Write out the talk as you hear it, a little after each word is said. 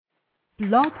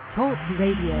Blog Talk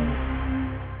Radio.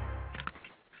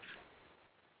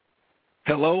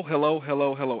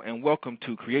 Hello, and welcome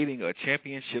to Creating a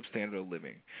Championship Standard of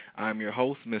Living. I'm your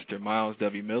host, Mr. Myles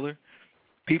W. Miller.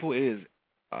 People, it is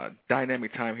a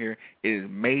dynamic time here. It is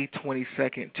May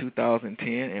 22nd, 2010,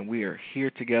 and we are here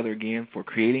together again for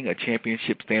Creating a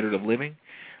Championship Standard of Living.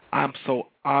 I'm so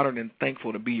honored and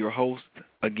thankful to be your host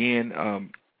again.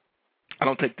 I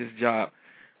don't take this job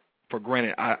for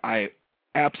granted. I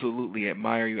absolutely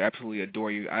admire you, absolutely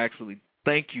adore you. I actually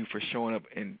thank you for showing up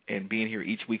and being here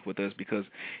each week with us, because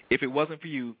if it wasn't for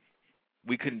you,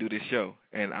 we couldn't do this show.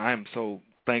 And I'm so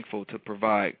thankful to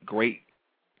provide great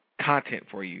content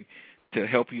for you to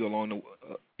help you along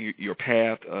your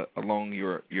path, along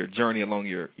your journey, along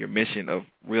your mission of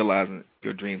realizing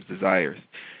your dreams, desires,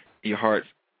 your heart's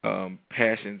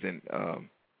passions, and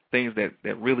things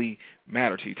that really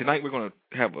matter to you. Tonight we're going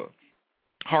to have a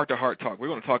heart-to-heart talk. We're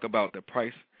going to talk about the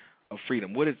price of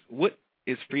freedom. What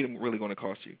is freedom really going to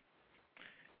cost you?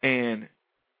 And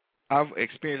I've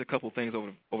experienced a couple of things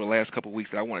over the last couple of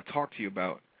weeks that I want to talk to you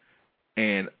about,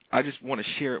 and I just want to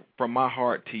share from my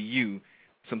heart to you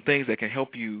some things that can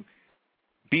help you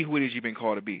be who it is you've been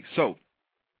called to be. So,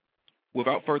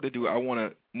 without further ado, I want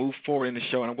to move forward in the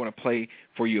show, and I'm going to play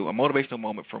for you a motivational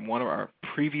moment from one of our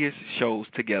previous shows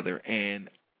together, and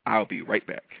I'll be right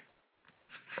back.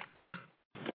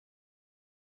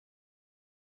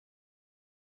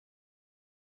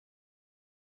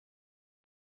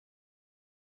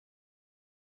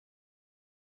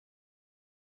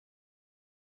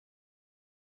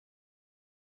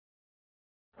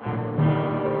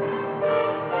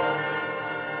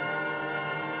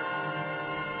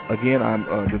 Again,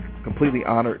 I'm just completely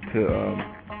honored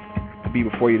to be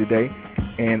before you today,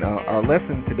 and our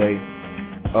lesson today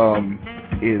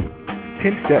is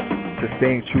 10 steps to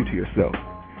staying true to yourself.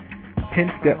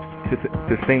 10 steps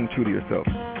to staying true to yourself.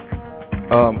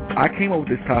 I came up with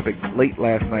this topic late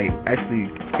last night,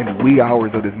 actually in the wee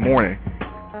hours of this morning.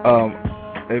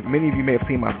 Many of you may have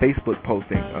seen my Facebook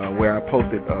posting where I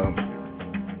posted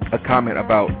a comment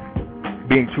about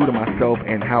being true to myself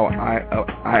and how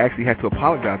I actually had to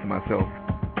apologize to myself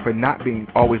for not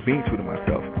always being true to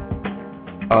myself.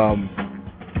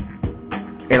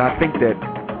 And I think that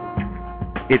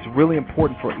it's really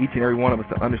important for each and every one of us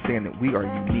to understand that we are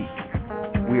unique.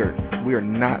 We are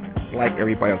not like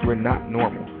everybody else. We're not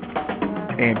normal.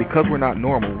 And because we're not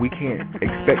normal, we can't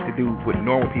expect to do what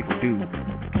normal people do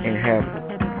and have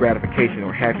gratification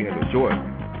or happiness or joy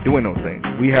doing those things.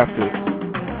 We have to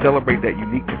celebrate that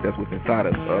uniqueness that's what's inside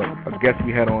us. A guest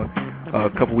we had on a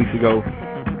couple weeks ago,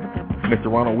 Mr.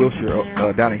 Ronald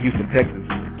Wilshire, down in Houston, Texas,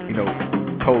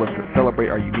 told us to celebrate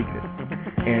our uniqueness.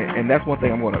 And that's one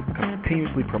thing I'm going to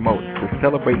continuously promote, to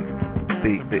celebrate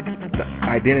the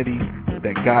identity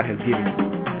that God has given you,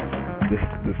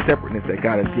 the separateness that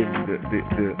God has given you,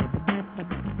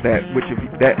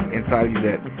 that inside of you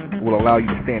that will allow you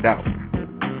to stand out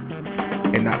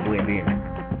and not blend in.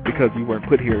 Because you weren't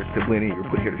put here to blend in, you were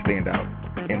put here to stand out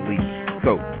and lead.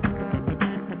 So,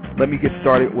 let me get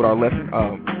started with our lesson.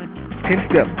 10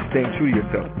 steps to staying true to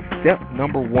yourself. Step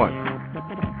number 1,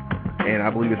 and I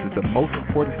believe this is the most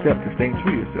important step to staying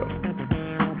true to yourself.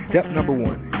 Step number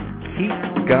 1, keep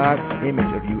God's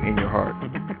image of you in your heart.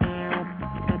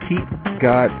 Keep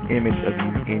God's image of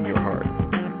you in your heart.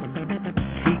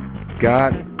 Keep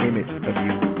God's image of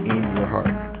you in your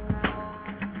heart.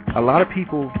 A lot of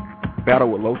people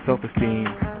battle with low self-esteem,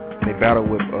 and they battle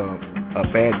with a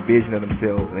bad vision of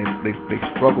themselves, and they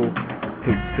struggle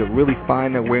to really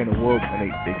find their way in the world, and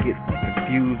they get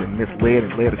confused and misled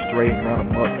and led astray and run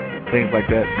amok, things like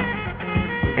that.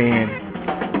 And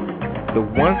the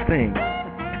one thing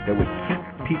that would keep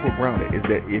people grounded is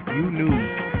that if you knew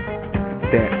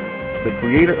that the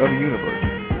creator of the universe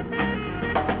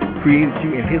created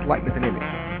you in his likeness and image,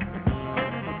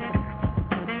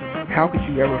 how could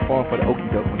you ever fall for the okie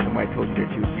doke when somebody told you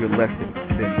that you're less than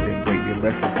great, you're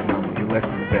less than phenomenal, you're less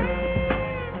than the best?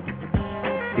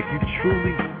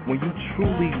 When you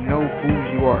truly know who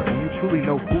you are, when you truly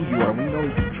know who you are, when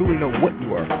you truly know what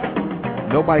you are,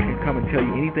 nobody can come and tell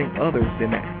you anything other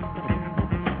than that.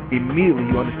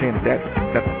 Immediately you understand that's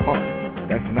a farce.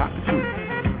 That's not the truth.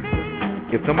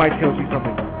 If somebody tells you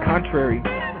something contrary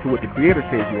to what the Creator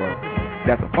says you are,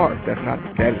 that's a farce. That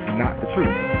is not the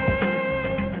truth.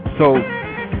 So,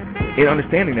 in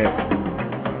understanding that,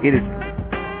 it is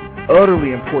utterly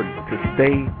important to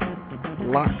stay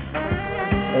locked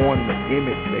on the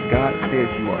image that God says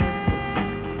you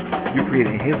are. You're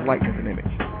created in His likeness and image.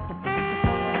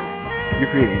 You're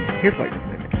created in His likeness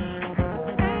and image.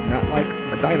 Not like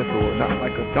a dinosaur, not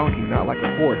like a donkey, not like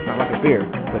a horse, not like a bear,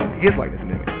 but in His likeness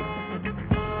and image.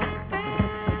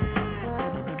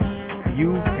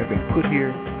 you have been put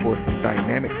here for some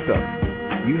dynamic stuff.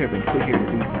 You have been put here to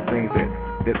do some things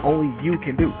that only you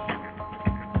can do.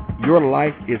 Your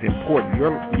life is important.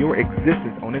 Your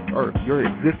existence on this earth, your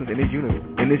existence in this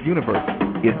universe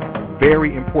is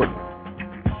very important.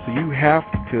 So you have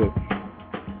to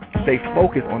stay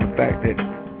focused on the fact that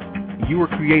you were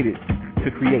created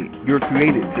to create. You were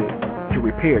created to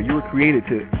repair. You were created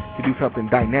to do something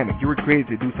dynamic. You were created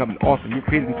to do something awesome. You were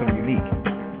created to do something unique.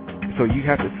 So you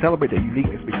have to celebrate that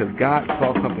uniqueness because God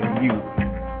saw something in you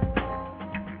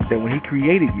that when He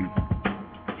created you,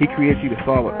 He created you to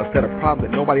solve a set of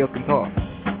problems that nobody else can solve.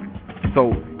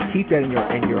 So keep that in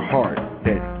your heart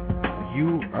that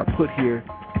you are put here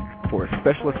for a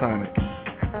special assignment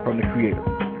from the Creator.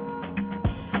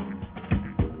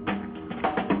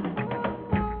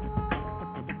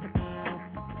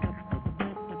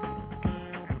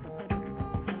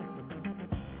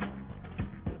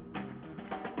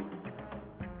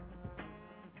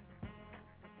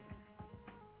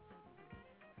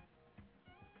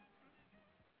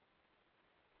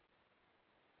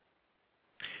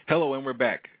 Hello, and we're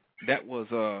back. That was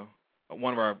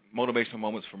one of our motivational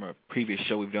moments from a previous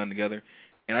show we've done together,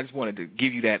 and I just wanted to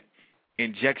give you that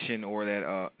injection or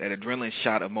that adrenaline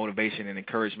shot of motivation and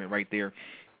encouragement right there.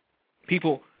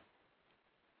 People,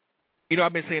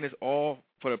 I've been saying this all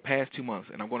for the past 2 months,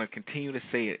 and I'm going to continue to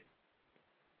say it.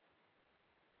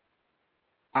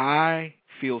 I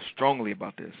feel strongly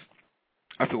about this.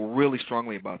 I feel really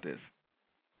strongly about this.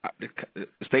 The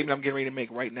statement I'm getting ready to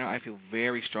make right now, I feel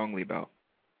very strongly about.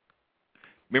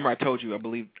 Remember I told you, I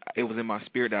believe it was in my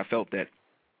spirit that I felt that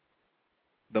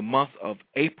the months of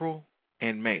April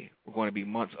and May were going to be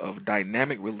months of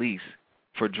dynamic release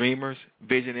for dreamers,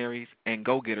 visionaries, and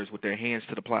go-getters with their hands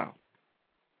to the plow.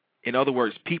 In other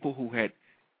words, people who had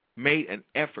made an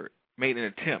effort, made an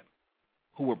attempt,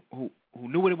 who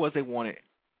knew what it was they wanted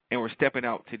and were stepping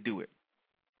out to do it.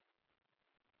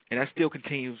 And that still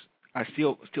continues. I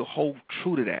still hold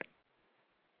true to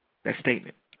that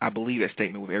statement. I believe that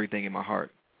statement with everything in my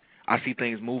heart. I see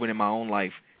things moving in my own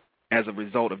life as a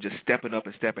result of just stepping up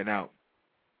and stepping out.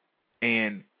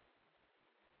 And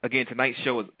again, tonight's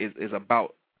show is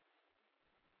about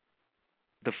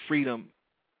the freedom,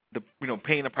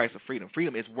 paying the price of freedom.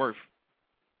 Freedom is worth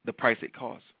the price it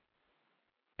costs.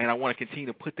 And I want to continue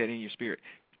to put that in your spirit.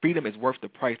 Freedom is worth the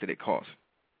price that it costs.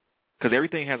 Because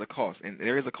everything has a cost, and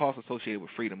there is a cost associated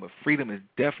with freedom, but freedom is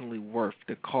definitely worth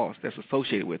the cost that's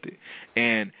associated with it.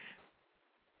 And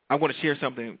I want to share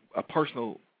something, a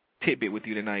personal tidbit with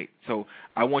you tonight. So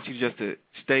I want you just to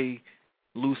stay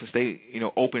loose and stay,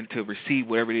 open to receive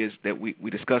whatever it is that we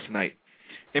discuss tonight.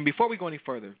 And before we go any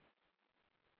further,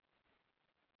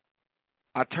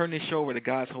 I turn this show over to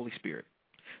God's Holy Spirit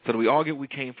so that we all get what we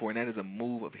came for, and that is a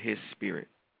move of His Spirit.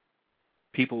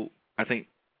 People, I think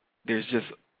there's just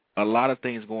a lot of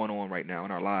things going on right now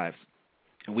in our lives,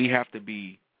 and we have to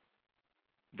be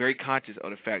very conscious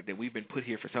of the fact that we've been put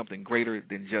here for something greater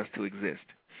than just to exist.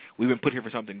 We've been put here for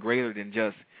something greater than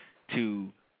just to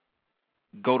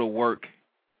go to work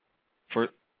for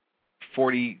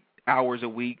 40 hours a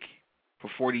week for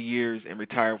 40 years and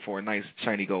retire for a nice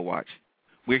shiny gold watch.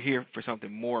 We're here for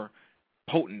something more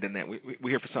potent than that. We're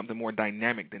here for something more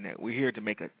dynamic than that. We're here to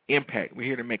make an impact. We're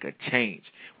here to make a change.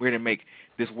 We're here to make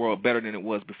this world better than it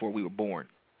was before we were born.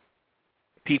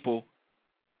 People,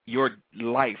 your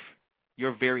life,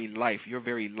 your very life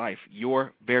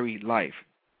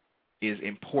is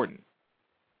important.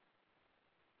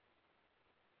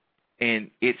 And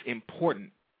it's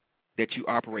important that you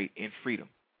operate in freedom.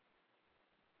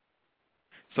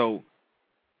 So,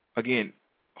 again,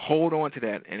 hold on to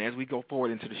that, and as we go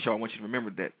forward into the show, I want you to remember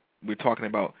that we're talking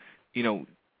about,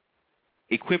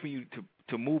 equipping you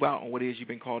to move out on what it is you've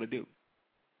been called to do.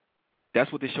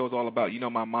 That's what this show is all about.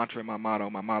 My mantra and my motto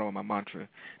and my mantra.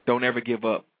 Don't ever give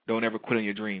up. Don't ever quit on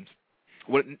your dreams.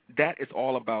 That is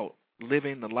all about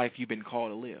living the life you've been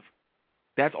called to live.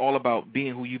 That's all about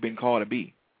being who you've been called to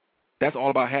be. That's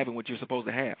all about having what you're supposed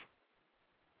to have.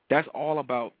 That's all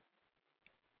about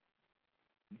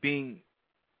being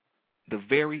the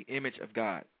very image of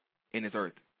God in this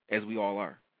earth, as we all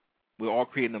are. We're all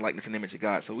creating the likeness and image of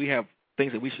God. So we have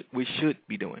things that we should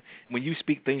be doing. When you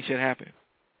speak, things should happen.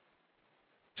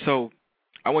 So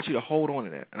I want you to hold on to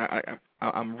that. And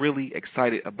I'm really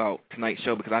excited about tonight's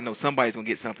show because I know somebody's going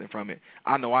to get something from it.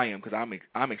 I know I am because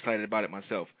I'm excited about it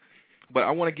myself. But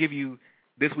I want to give you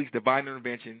this week's Divine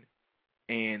Intervention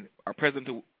and our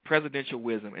presidential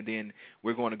wisdom, and then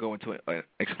we're going to go into an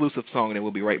exclusive song, and then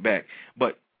we'll be right back.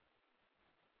 But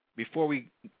before we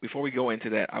go into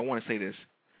that, I want to say this.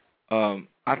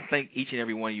 I thank each and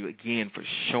every one of you again for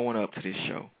showing up to this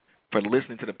show, for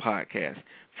listening to the podcast,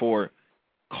 for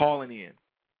calling in.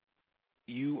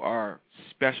 You are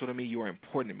special to me. You are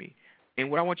important to me.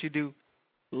 And what I want you to do,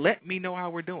 let me know how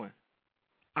we're doing.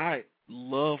 I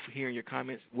love hearing your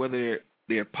comments, whether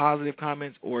they're positive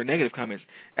comments or negative comments.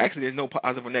 Actually, there's no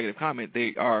positive or negative comment.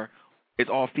 It's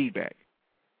all feedback,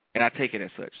 and I take it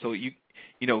as such. So be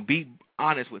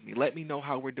honest with me. Let me know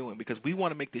how we're doing, because we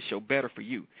want to make this show better for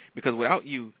you. Because without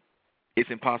you,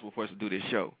 it's impossible for us to do this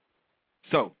show.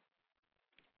 So,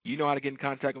 you know how to get in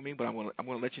contact with me, but I'm going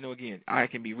to let you know again. I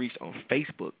can be reached on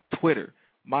Facebook, Twitter,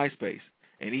 MySpace,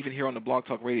 and even here on the Blog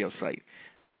Talk Radio site.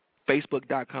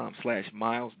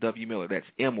 Facebook.com/Myles W. Miller. That's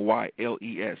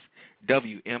MYLES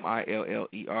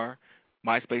WMILLER.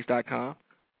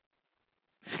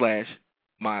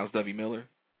 MySpace.com/Myles W. Miller.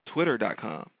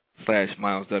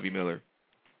 Twitter.com/Myles W. Miller.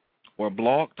 Or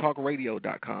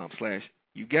blogtalkradio.com/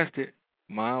 you guessed it,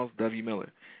 Myles W.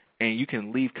 Miller. And you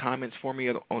can leave comments for me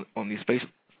on these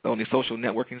social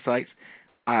networking sites.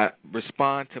 I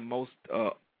respond to most,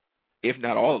 if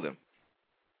not all of them.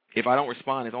 If I don't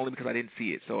respond, it's only because I didn't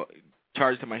see it. So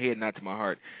charge it to my head, not to my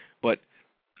heart. But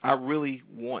I really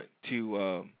want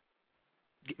to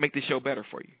make this show better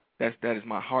for you. That is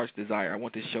my heart's desire. I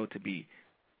want this show to be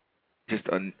just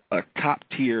a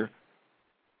top-tier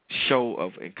show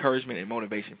of encouragement and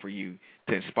motivation for you,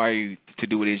 to inspire you to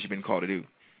do what it is you've been called to do.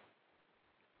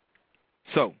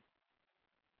 So,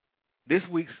 this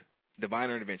week's Divine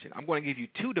Intervention. I'm going to give you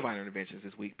 2 Divine Interventions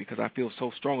this week because I feel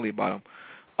so strongly about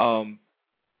them. I'm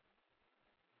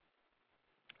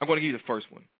going to give you the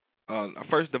first one. Our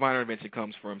first Divine Intervention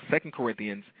comes from 2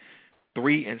 Corinthians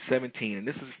 3:17, and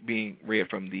this is being read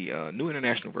from the New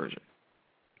International Version.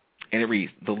 And it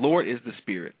reads, "The Lord is the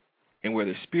Spirit, and where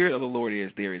the Spirit of the Lord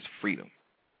is, there is freedom."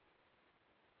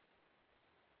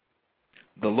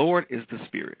 The Lord is the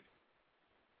Spirit,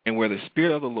 and where the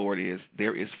Spirit of the Lord is,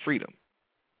 there is freedom.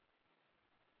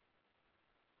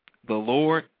 The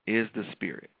Lord is the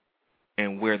Spirit,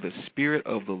 and where the Spirit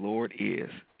of the Lord is,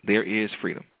 there is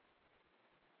freedom.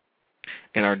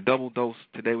 And our double dose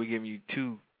today, we're giving you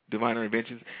 2 divine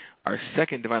interventions. Our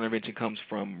second divine intervention comes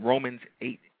from Romans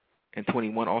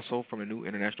 8:21, also from the New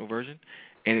International Version.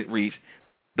 And it reads,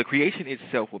 "The creation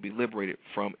itself will be liberated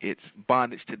from its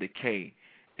bondage to decay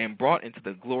and brought into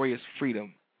the glorious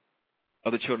freedom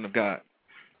of the children of God."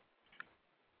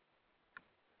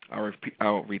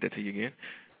 I'll read that to you again.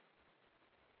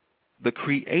 "The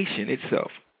creation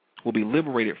itself will be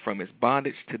liberated from its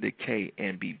bondage to decay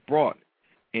and be brought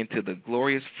into the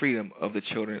glorious freedom of the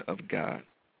children of God."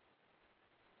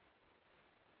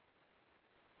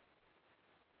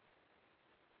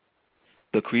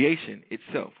 The creation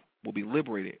itself will be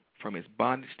liberated from its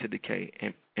bondage to decay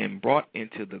and brought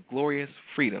into the glorious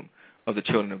freedom of the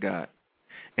children of God.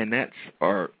 And those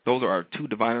are our 2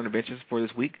 divine interventions for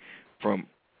this week, from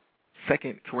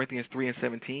 2 Corinthians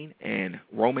 3:17 and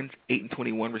Romans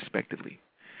 8:21, respectively.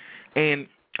 And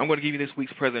I'm going to give you this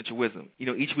week's presidential wisdom.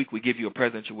 Each week we give you a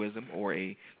presidential wisdom or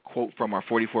a quote from our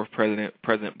 44th president,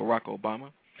 President Barack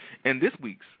Obama. And this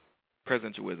week's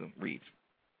presidential wisdom reads,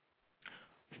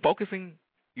 "Focusing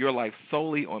your life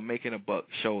solely on making a buck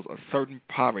shows a certain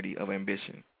poverty of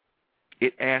ambition.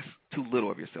 It asks too little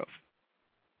of yourself."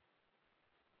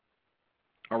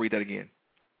 I'll read that again.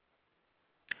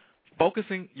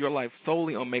 "Focusing your life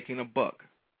solely on making a buck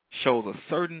shows a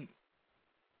certain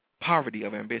poverty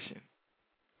of ambition.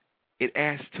 It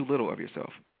asks too little of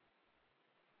yourself."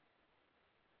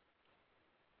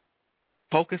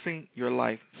 Focusing your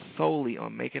life solely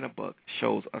on making a buck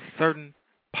shows a certain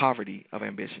poverty of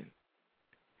ambition.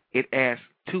 It asks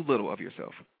too little of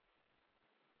yourself.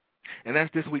 And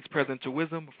that's this week's presidential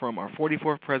wisdom from our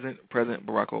 44th president, President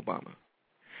Barack Obama.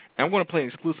 And I'm going to play an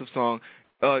exclusive song.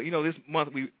 This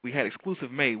month we had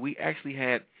Exclusive May. We actually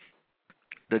had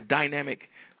the dynamic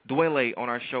Dwele on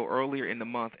our show earlier in the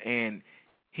month, and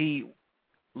he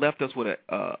left us with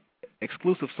an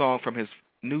exclusive song from his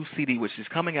new CD, which is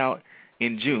coming out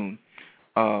in June.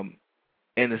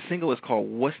 And the single is called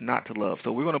 "What's Not to Love."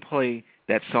 So we're going to play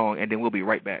that song, and then we'll be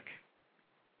right back.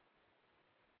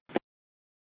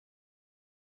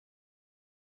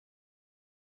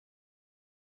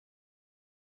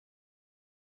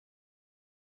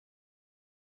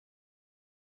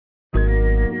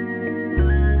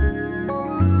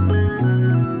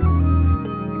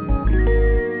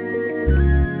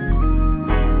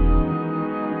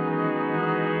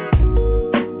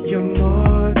 You're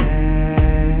more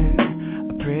than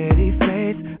a pretty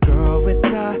face, girl with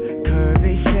a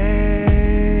curvy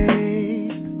shape.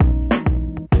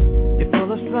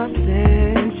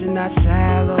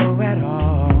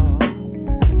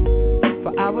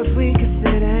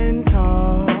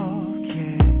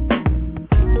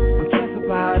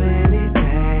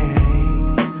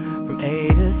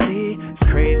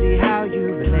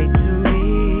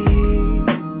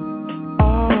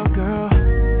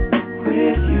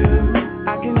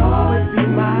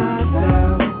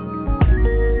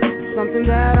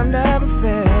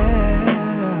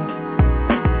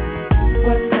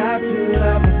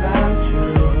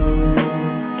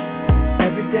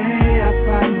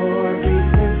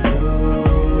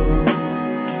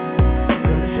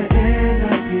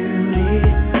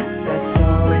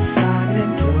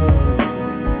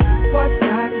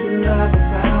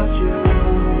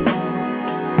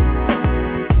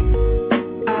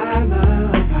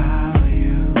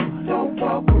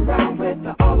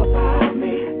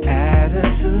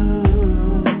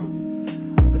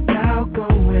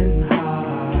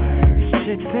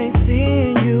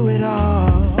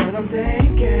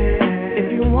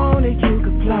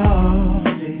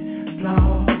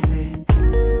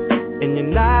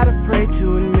 not afraid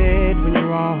to admit when you're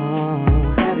wrong.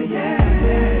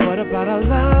 What about our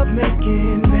love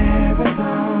making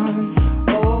marathons?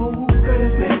 Oh, good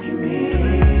is making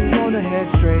me wanna head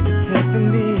straight to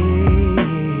Tiffany.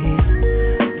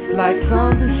 It's like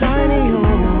something shiny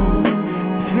on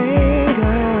his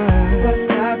finger. What's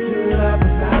not to love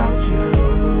about you?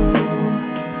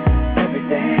 Every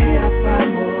day I find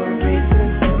more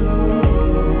reasons to.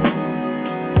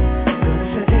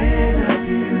 Cause you're in a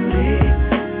beauty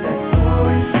that's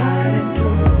always shining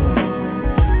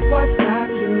through. What's not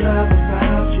to love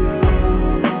about you?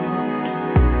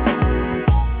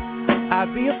 I'd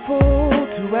be a fool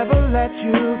to ever let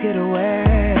you get away.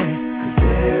 Cause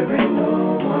there ain't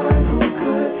no one who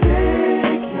could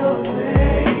take your place.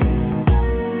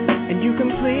 And you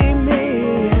complete me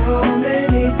in so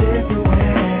many different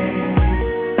ways.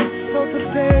 So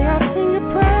today I sing your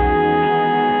praise,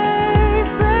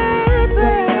 baby.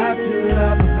 What's not to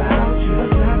love about you?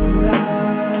 What's not to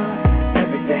love?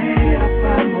 Every day I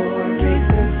find more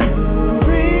reasons to,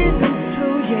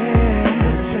 yeah.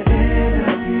 Cause you're in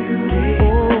a beauty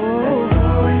that's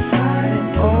always shining,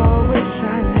 always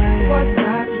shining. What's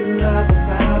not to love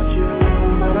about you?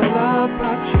 What I love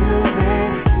about you,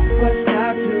 baby. What's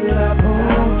not to love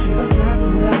about you? What's not to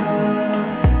love?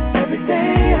 Every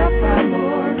day I find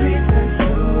more reasons to.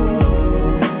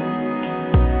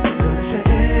 Cause you're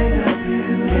in a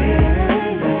beauty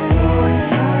that's always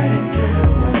shining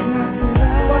through. What's not to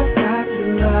love? What's not to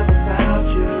love about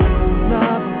you?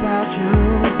 Love about you.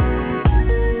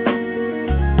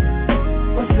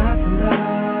 What's not to love?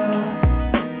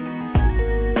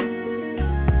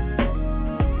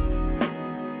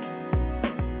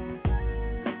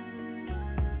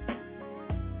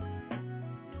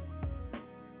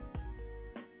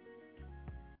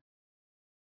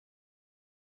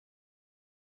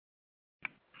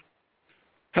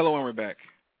 Hello, and we're back.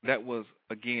 That was,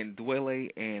 again, Dwele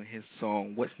and his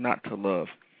song, What's Not to Love.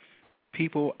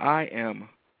 People, I am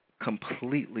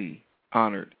completely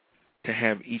honored to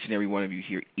have each and every one of you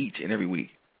here each and every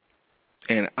week.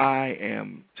 And I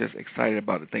am just excited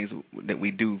about the things that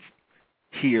we do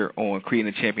here on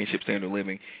Creating a Championship Standard of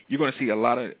Living. You're going to see a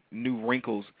lot of new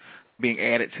wrinkles being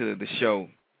added to the show.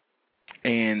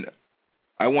 And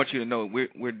I want you to know we're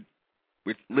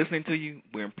listening to you.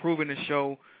 We're improving the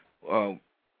show.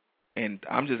 And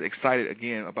I'm just excited,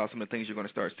 again, about some of the things you're going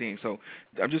to start seeing. So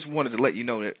I just wanted to let you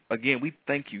know that, again, we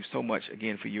thank you so much,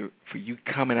 again, for you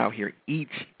coming out here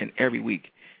each and every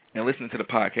week and listening to the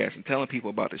podcast and telling people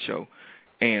about the show.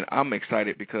 And I'm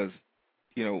excited because,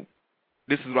 you know,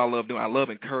 this is what I love doing. I love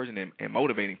encouraging and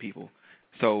motivating people.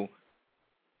 So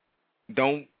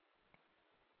don't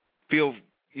feel,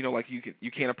 you know, like you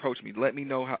can't approach me. Let me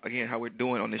know, how we're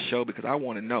doing on this show, because I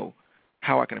want to know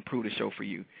how I can improve the show for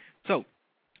you. So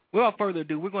without further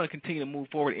ado, we're going to continue to move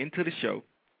forward into the show.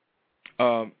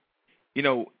 You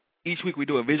know, each week we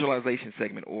do a visualization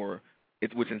segment,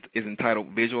 which is entitled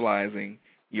Visualizing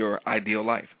Your Ideal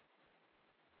Life.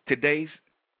 Today's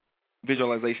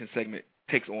visualization segment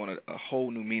takes on a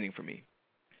whole new meaning for me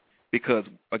because,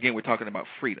 again, we're talking about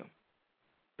freedom,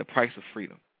 the price of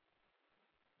freedom.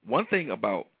 One thing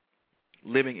about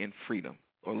living in freedom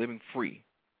or living free,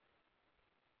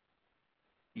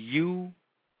 you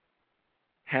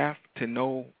have to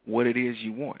know what it is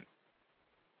you want.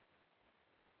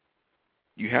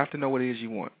 You have to know what it is you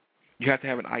want. You have to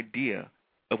have an idea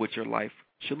of what your life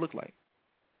should look like.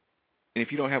 And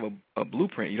if you don't have a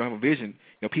blueprint, you don't have a vision,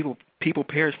 you know, people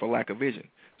perish for lack of vision.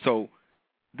 So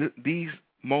these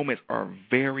moments are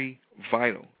very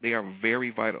vital. They are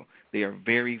very vital. They are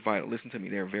very vital. Listen to me.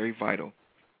 They are very vital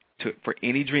for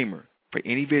any dreamer, for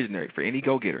any visionary, for any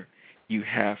go-getter. You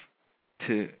have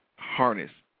to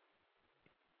harness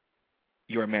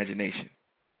your imagination.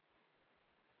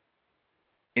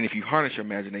 And if you harness your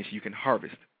imagination, you can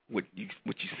harvest what you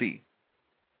see.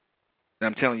 And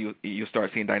I'm telling you, you'll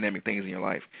start seeing dynamic things in your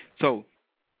life. So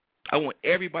I want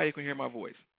everybody who can hear my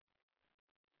voice,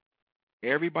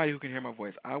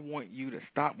 I want you to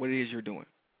stop what it is you're doing.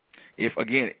 If,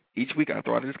 again, each week I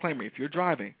throw out a disclaimer. If you're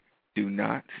driving, do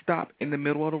not stop in the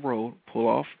middle of the road. Pull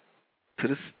off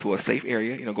to a safe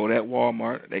area. You know, go to that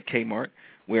Walmart, that Kmart,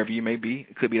 wherever you may be.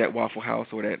 It could be that Waffle House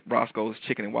or that Roscoe's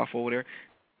Chicken and Waffle over there.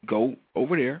 Go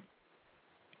over there,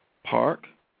 park,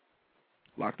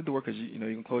 lock the door, because you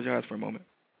can close your eyes for a moment.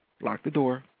 Lock the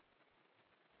door,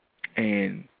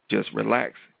 and just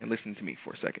relax and listen to me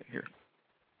for a second here.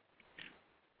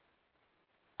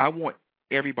 I want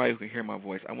everybody who can hear my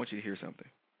voice, I want you to hear something.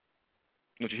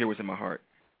 I want you to hear what's in my heart.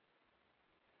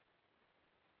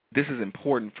 This is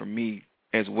important for me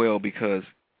as well, because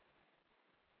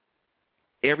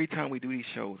every time we do these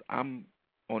shows, I'm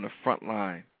on the front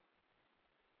line.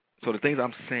 So the things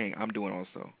I'm saying, I'm doing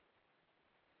also.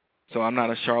 So I'm not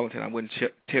a charlatan. I wouldn't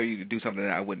tell you to do something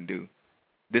that I wouldn't do.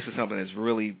 This is something that's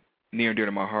really near and dear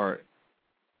to my heart.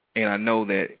 And I know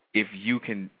that if you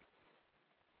can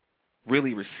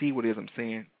really receive what it is I'm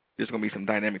saying, there's going to be some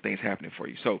dynamic things happening for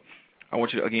you. So I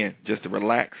want you to, again, just to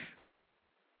relax.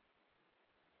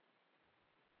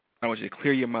 I want you to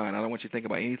clear your mind. I don't want you to think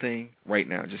about anything right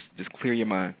now. Just clear your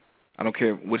mind. I don't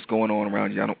care what's going on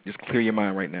around you. Just clear your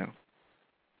mind right now.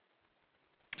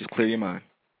 Just clear your mind.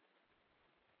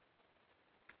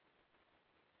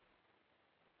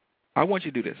 I want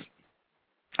you to do this.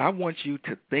 I want you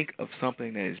to think of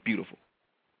something that is beautiful.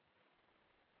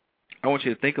 I want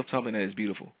you to think of something that is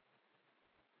beautiful.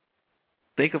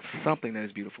 Think of something that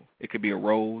is beautiful. It could be a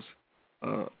rose,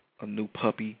 a new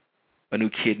puppy, a new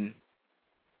kitten,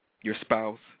 your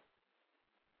spouse,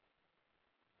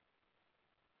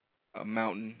 a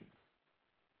mountain,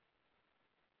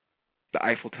 the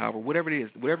Eiffel Tower, whatever it is,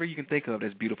 whatever you can think of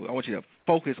that's beautiful. I want you to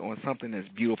focus on something that's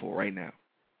beautiful right now.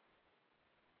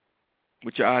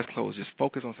 With your eyes closed, just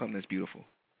focus on something that's beautiful.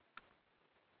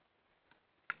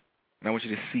 And I want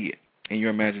you to see it in your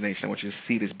imagination. I want you to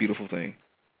see this beautiful thing.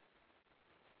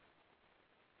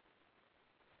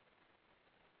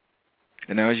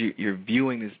 And now as you're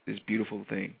viewing this beautiful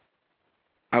thing,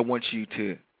 I want you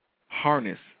to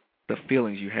harness the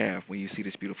feelings you have when you see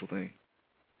this beautiful thing.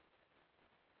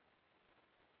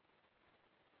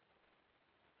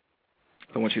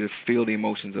 I want you to feel the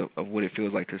emotions of what it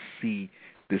feels like to see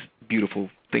this beautiful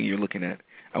thing you're looking at.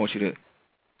 I want you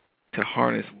to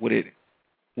harness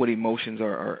what emotions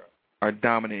are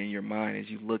dominant in your mind as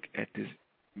you look at this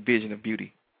vision of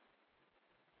beauty.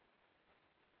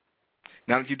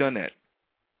 Now that you've done that,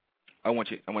 I want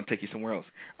to take you somewhere else.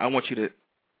 I want you to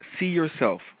see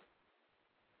yourself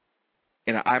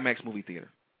in an IMAX movie theater.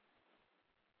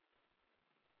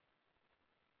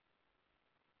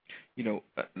 You know,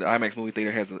 the IMAX movie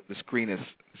theater has the screen that's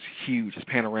huge, it's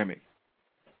panoramic.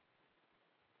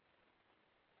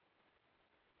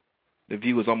 The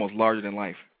view is almost larger than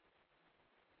life.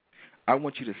 I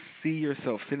want you to see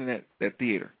yourself sitting in that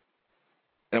theater,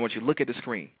 and I want you to look at the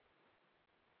screen.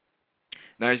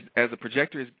 Now, as the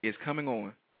projector is coming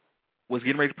on, what's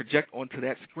getting ready to project onto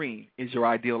that screen is your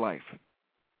ideal life.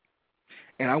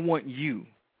 And I want you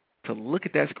to look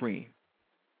at that screen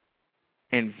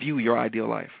and view your ideal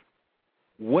life.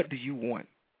 What do you want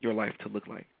your life to look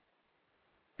like?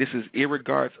 This is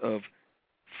irregardless of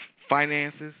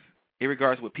finances,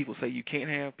 irregardless of what people say you can't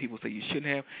have, people say you shouldn't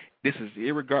have. This is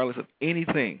irregardless of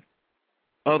anything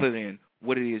other than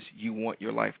what it is you want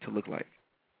your life to look like.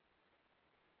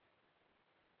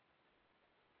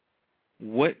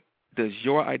 What does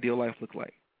your ideal life look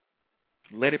like?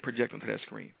 Let it project onto that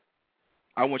screen.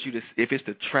 I want you to, if it's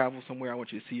to travel somewhere, I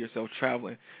want you to see yourself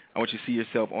traveling. I want you to see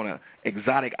yourself on an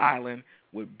exotic island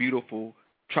with beautiful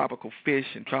tropical fish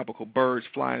and tropical birds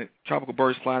flying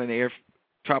in the air,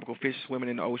 tropical fish swimming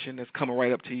in the ocean that's coming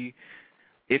right up to you.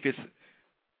 If it's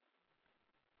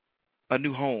a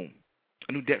new home,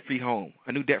 a new debt-free home,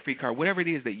 a new debt-free car, whatever it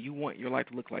is that you want your life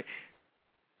to look like,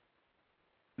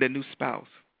 the new spouse,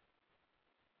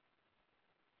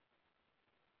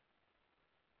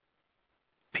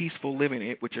 peaceful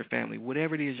living with your family,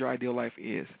 whatever it is your ideal life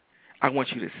is, I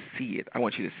want you to see it. I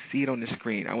want you to see it on the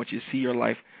screen. I want you to see your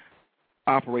life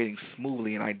operating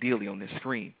smoothly and ideally on this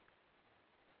screen.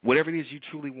 Whatever it is you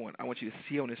truly want, I want you to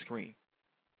see on the screen.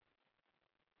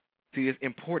 See, it's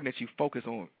important that you focus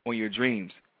on your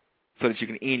dreams so that you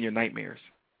can end your nightmares.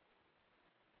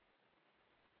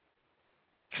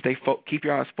 Keep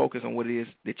your eyes focused on what it is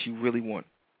that you really want.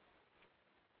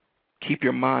 Keep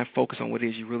your mind focused on what it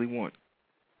is you really want.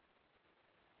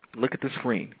 Look at the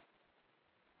screen.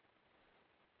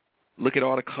 Look at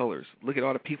all the colors. Look at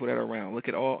all the people that are around. Look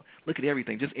at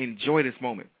everything. Just enjoy this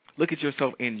moment. Look at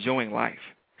yourself enjoying life.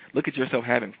 Look at yourself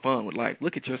having fun with life.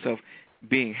 Look at yourself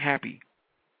being happy.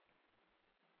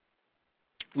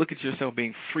 Look at yourself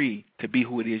being free to be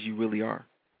who it is you really are.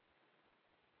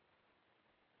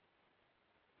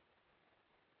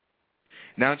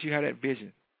 Now that you have that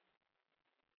vision,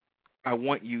 I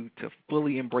want you to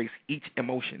fully embrace each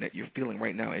emotion that you're feeling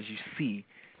right now as you see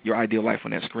your ideal life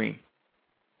on that screen.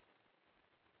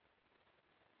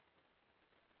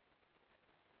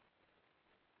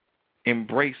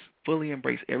 Fully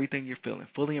embrace everything you're feeling.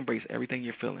 Fully embrace everything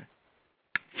you're feeling.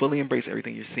 Fully embrace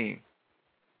everything you're seeing.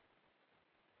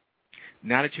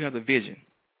 Now that you have the vision,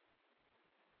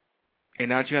 and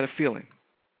now that you have the feeling,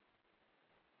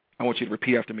 I want you to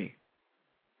repeat after me.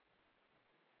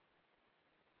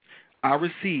 I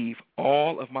receive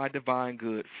all of my divine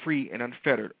good free and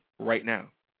unfettered right now.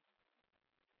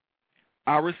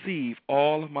 I receive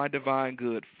all of my divine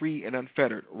good free and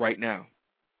unfettered right now.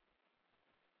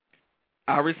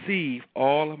 I receive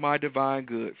all of my divine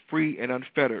good free and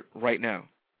unfettered right now.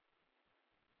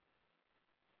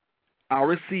 I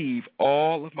receive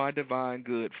all of my divine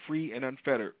good free and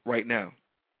unfettered right now.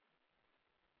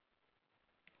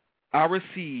 I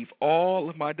receive all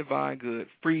of my divine good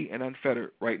free and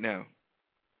unfettered right now.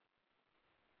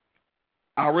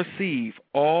 I receive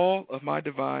all of my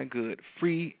divine good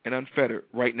free and unfettered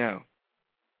right now.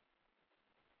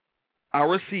 I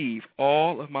receive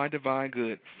all of my divine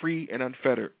good free and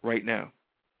unfettered right now.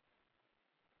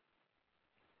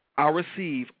 I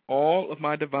receive all of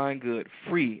my divine good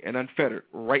free and unfettered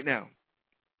right now.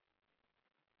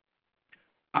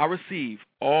 I receive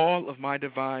all of my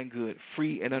divine good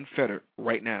free and unfettered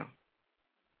right now.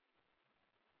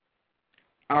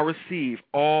 I receive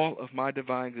all of my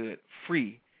divine good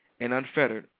free and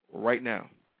unfettered right now.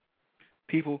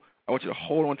 People, I want you to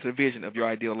hold on to the vision of your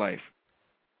ideal life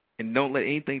and don't let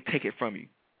anything take it from you.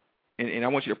 And I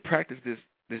want you to practice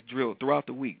this drill throughout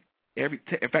the week. In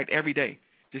fact, every day.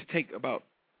 Just take about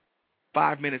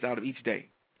 5 minutes out of each day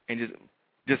and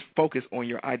just focus on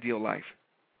your ideal life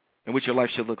and what your life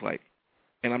should look like.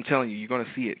 And I'm telling you, you're going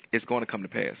to see it. It's going to come to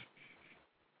pass.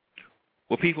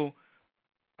 Well, people,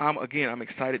 I'm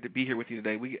excited to be here with you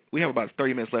today. We have about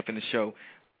 30 minutes left in the show.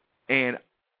 And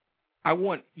I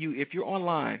want you, if you're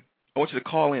online, I want you to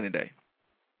call in today.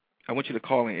 I want you to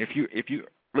call in. If you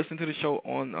listen to the show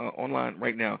online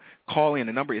right now, call in.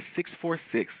 The number is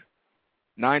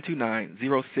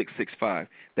 646-929-0665.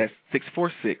 That's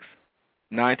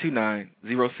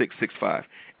 646-929-0665.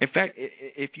 In fact,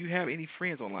 if you have any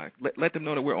friends online, let them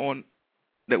know that we're on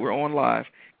live.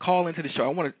 Call into the show.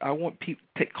 I want people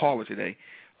to take callers today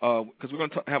because we're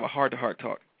going to have a heart-to-heart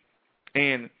talk.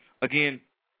 And again,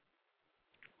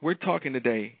 we're talking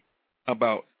today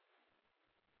about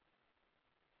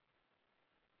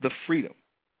the freedom,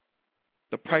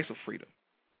 the price of freedom.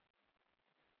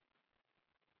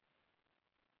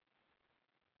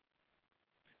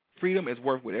 Freedom is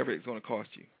worth whatever it's going to cost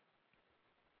you.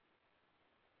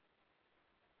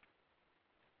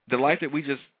 The life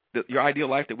that your ideal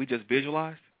life that we just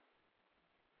visualized,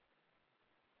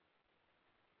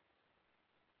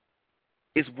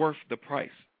 is worth the price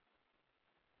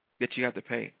that you have to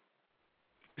pay.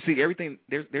 You see, everything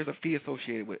there's a fee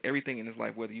associated with everything in this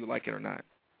life, whether you like it or not.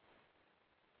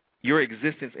 Your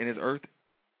existence in this earth,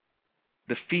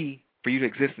 the fee for you to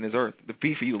exist in this earth, the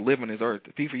fee for you to live on this earth,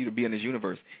 the fee for you to be in this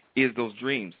universe is those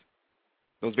dreams,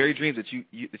 those very dreams that you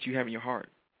have in your heart.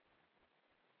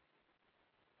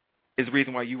 Is the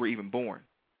reason why you were even born.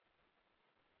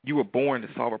 You were born to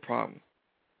solve a problem.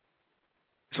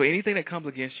 So anything that comes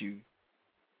against you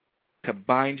to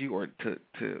bind you or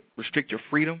to restrict your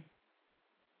freedom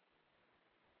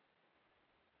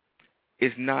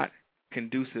is not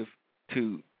conducive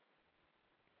to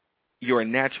your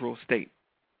natural state.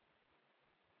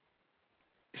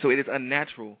 So it is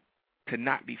unnatural to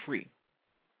not be free.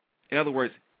 In other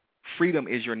words, freedom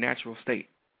is your natural state.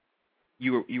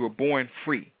 You were born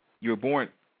free. You were born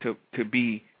to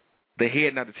be the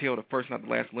head, not the tail, the first, not the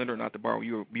last, lender, not the borrower.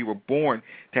 You were born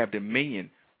to have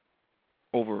dominion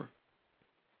over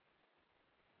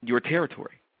your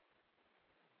territory.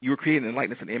 You were created in the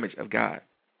likeness and image of God.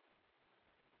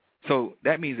 So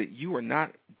that means that you are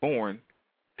not born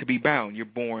to be bound. You're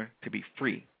born to be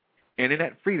free. And in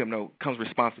that freedom, though, comes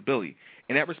responsibility.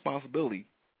 And that responsibility,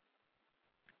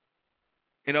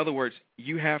 in other words,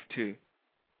 you have to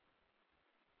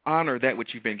honor that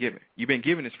which you've been given. You've been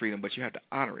given this freedom, but you have to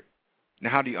honor it.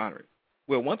 Now, how do you honor it?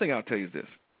 Well, one thing I'll tell you is this.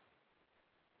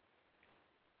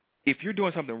 If you're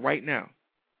doing something right now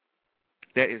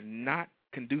that is not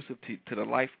conducive to the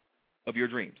life of your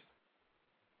dreams,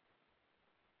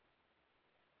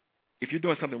 if you're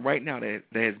doing something right now that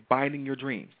is binding your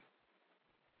dreams,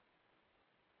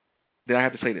 then I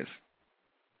have to say this.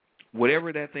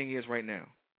 Whatever that thing is right now,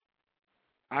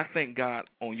 I thank God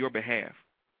on your behalf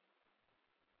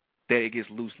that it gets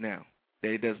loose now,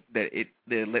 that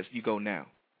it lets you go now.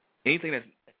 Anything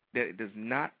that does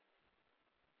not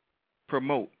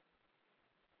promote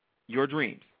your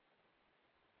dreams,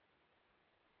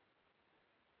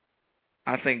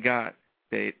 I thank God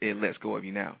that it lets go of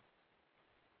you now.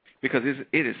 Because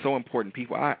it is so important,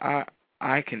 people. I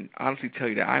can honestly tell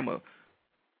you that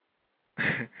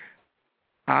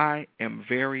I am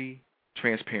very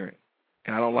transparent,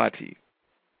 and I don't lie to you.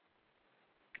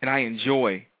 And I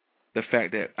enjoy the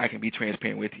fact that I can be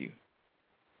transparent with you.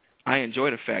 I enjoy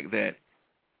the fact that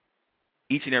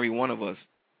each and every one of us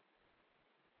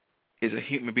is a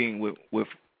human being with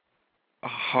a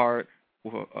heart,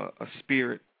 with a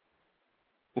spirit,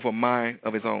 with a mind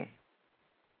of his own.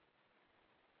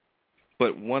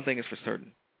 But one thing is for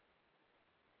certain.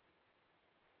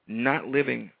 Not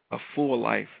living a full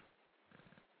life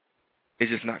is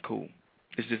just not cool.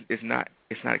 It's not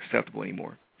acceptable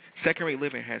anymore. Second-rate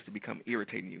living has to become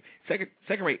irritating to you.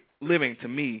 Second-rate living to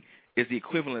me is the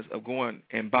equivalent of going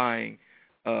and buying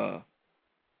a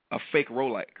fake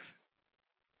Rolex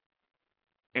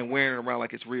and wearing it around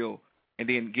like it's real, and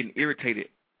then getting irritated,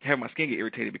 having my skin get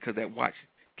irritated because that watch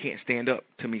can't stand up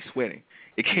to me sweating.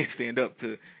 It can't stand up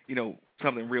to,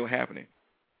 something real happening.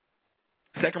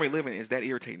 Second-rate living is that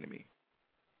irritating to me.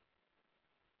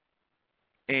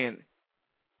 And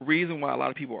reason why a lot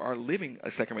of people are living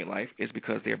a second-rate life is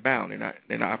because they're bound.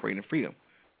 They're not operating in freedom.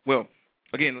 Well,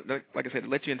 again, like I said, to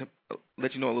let you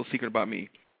know a little secret about me.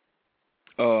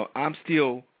 I'm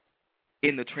still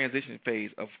in the transition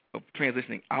phase of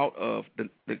transitioning out of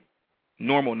the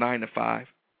normal 9 to 5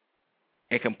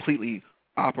 and completely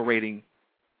operating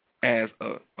as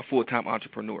a full-time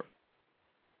entrepreneur.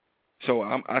 So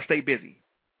I stay busy.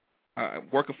 I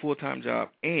work a full-time job,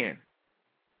 and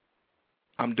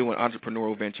I'm doing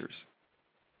entrepreneurial ventures,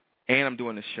 and I'm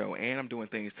doing the show, and I'm doing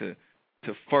things to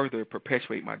further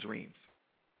perpetuate my dreams.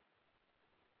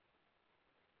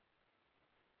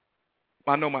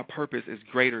 I know my purpose is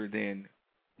greater than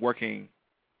working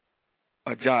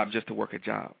a job just to work a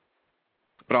job.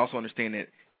 But I also understand that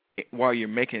while you're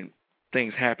making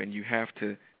things happen, you have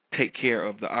to take care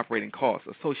of the operating costs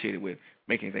associated with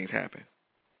making things happen.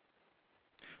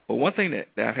 But one thing that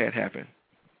I've had happen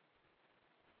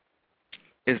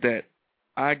is that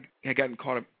I had gotten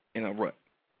caught up in a rut.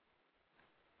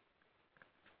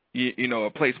 A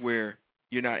place where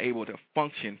you're not able to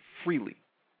function freely.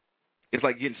 It's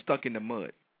like getting stuck in the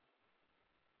mud.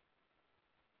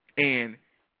 And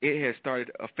it has started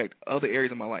to affect other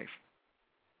areas of my life.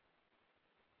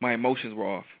 My emotions were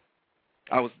off.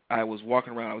 I was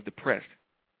walking around, I was depressed.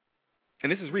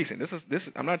 And this is recent. This is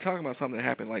I'm not talking about something that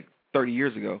happened like 30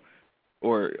 years ago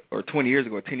or 20 years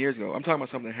ago or 10 years ago. I'm talking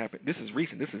about something that happened. This is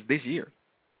recent. This is this year.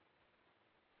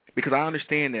 Because I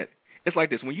understand that it's like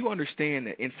this. When you understand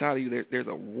that inside of you there's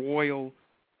a royal,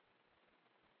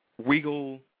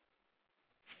 regal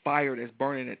fire that's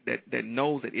burning that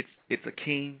knows that it's a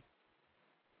king,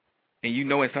 and you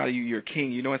know inside of you you're a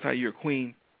king, you know inside of you you're a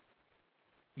queen,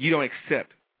 you don't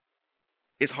accept.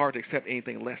 It's hard to accept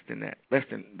anything less than that, less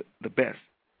than the best.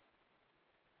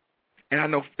 And I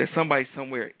know that somebody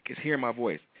somewhere is hearing my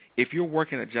voice. If you're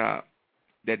working a job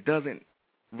that doesn't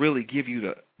really give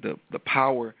you the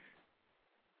power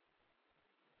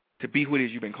to be who it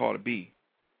is you've been called to be,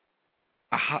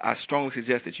 I strongly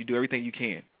suggest that you do everything you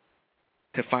can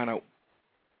to find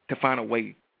a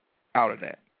way out of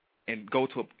that and go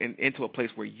into a place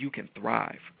where you can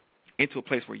thrive, into a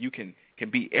place where you can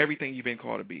be everything you've been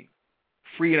called to be,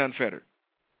 free and unfettered.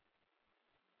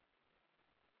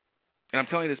 And I'm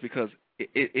telling you this because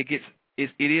it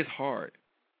is hard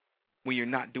when you're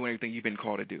not doing everything you've been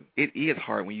called to do. It is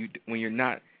hard when you're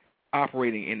not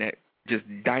operating in that just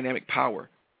dynamic power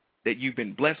that you've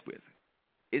been blessed with.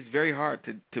 It's very hard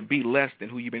to be less than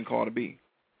who you've been called to be.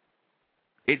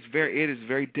 It is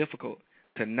very difficult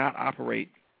to not operate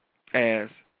as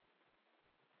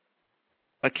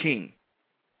a king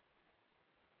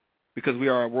because we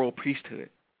are a royal priesthood.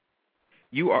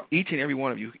 You are, each and every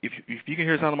one of you, if you can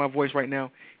hear the sound of my voice right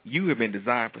now, you have been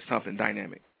designed for something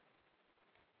dynamic.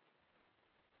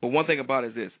 But one thing about it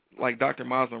is this, like Dr.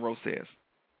 Myles Monroe says,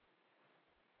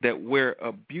 that where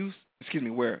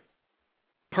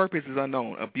purpose is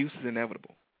unknown, abuse is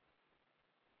inevitable.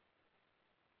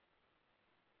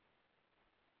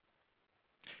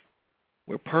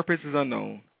 Where purpose is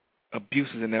unknown, abuse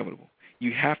is inevitable.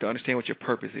 You have to understand what your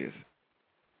purpose is.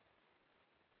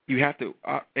 You have to,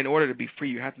 in order to be free,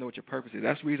 you have to know what your purpose is.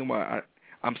 That's the reason why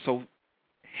I'm so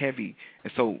heavy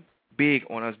and so big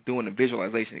on us doing the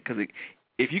visualization. Because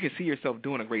if you can see yourself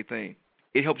doing a great thing,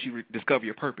 it helps you discover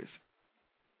your purpose.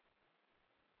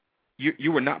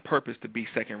 You were not purposed to be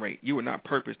second rate. You were not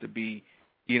purposed to be,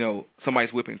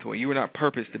 somebody's whipping toy. You were not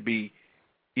purposed to be,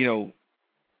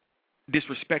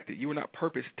 disrespected. You were not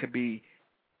purposed to be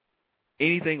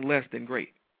anything less than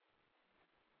great.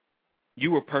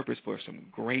 You were purposed for some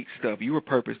great stuff. You were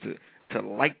purposed to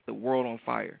light the world on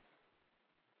fire.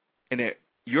 And that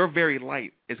your very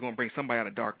light is going to bring somebody out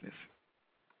of darkness.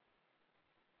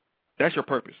 That's your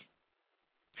purpose.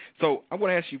 So I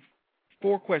want to ask you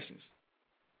 4 questions.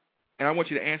 And I want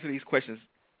you to answer these questions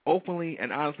openly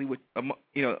and honestly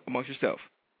amongst yourself.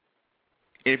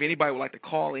 And if anybody would like to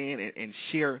call in and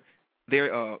share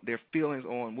their feelings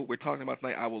on what we're talking about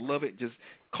tonight, I would love it. Just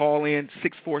Call in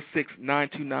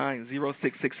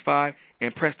 646-929-0665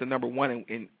 and press the number 1,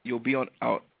 and you'll be on.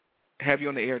 I'll have you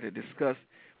on the air to discuss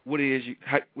what it is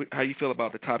how you feel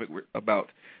about the topic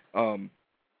about the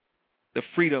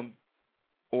freedom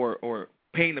or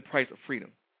paying the price of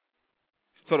freedom.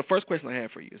 So the first question I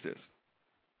have for you is this: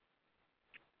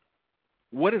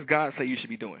 what does God say you should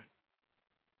be doing?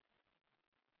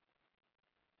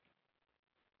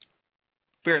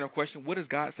 Fair enough question. What does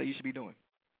God say you should be doing?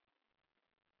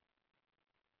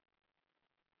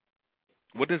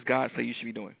 What does God say you should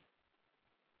be doing?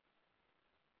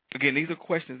 Again, these are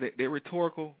questions that they're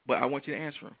rhetorical, but I want you to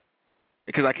answer them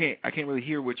because I can't really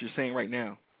hear what you're saying right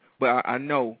now. But I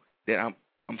know that I'm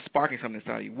sparking something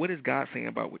inside of you. What is God saying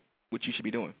about what you should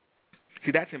be doing?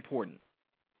 See, that's important.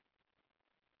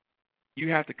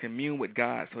 You have to commune with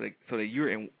God so that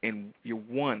you're you're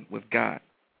one with God.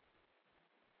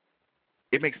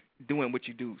 It makes doing what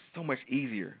you do so much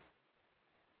easier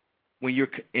when you're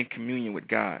in communion with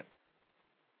God.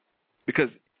 Because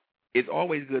it's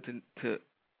always good to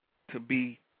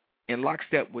be in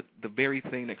lockstep with the very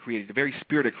thing that created, the very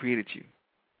spirit that created you.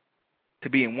 To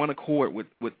be in one accord with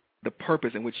the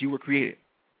purpose in which you were created.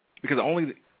 Because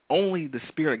only the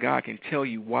Spirit of God can tell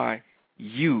you why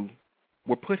you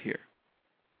were put here.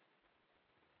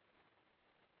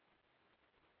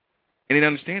 And in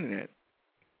understanding that,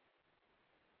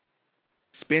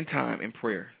 spend time in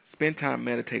prayer, spend time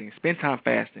meditating, spend time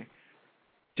fasting,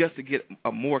 just to get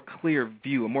a more clear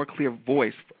view, a more clear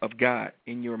voice of God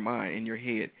in your mind, in your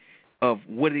head, of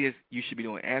what it is you should be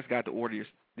doing. Ask God to order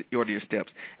your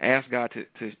steps. Ask God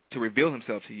to reveal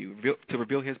himself to you, to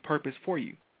reveal his purpose for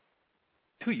you,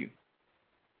 to you.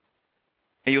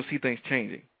 And you'll see things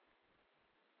changing.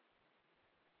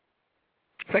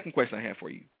 Second question I have for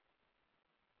you.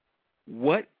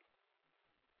 What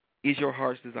is your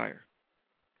heart's desire?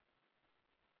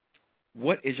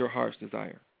 What is your heart's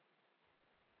desire?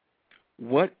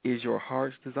 What is your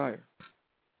heart's desire?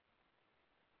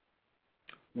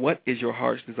 What is your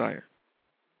heart's desire?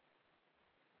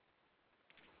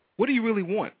 What do you really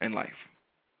want in life?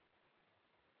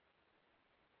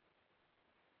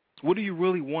 What do you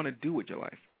really want to do with your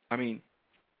life? I mean,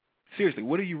 seriously,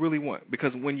 what do you really want?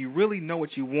 Because when you really know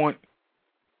what you want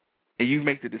and you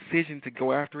make the decision to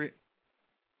go after it,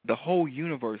 the whole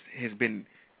universe has been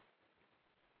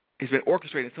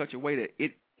orchestrated in such a way that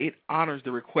it honors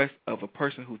the request of a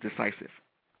person who's decisive.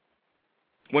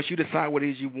 Once you decide what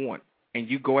it is you want and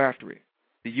you go after it,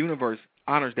 the universe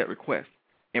honors that request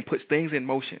and puts things in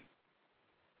motion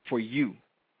for you.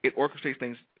 It orchestrates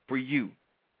things for you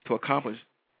to accomplish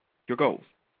your goals.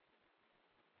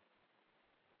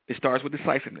 It starts with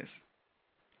decisiveness.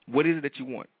 What is it that you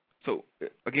want? So,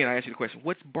 again, I ask you the question,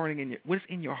 what's burning what's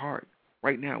in your heart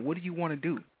right now? What do you want to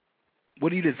do? What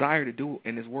do you desire to do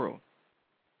in this world?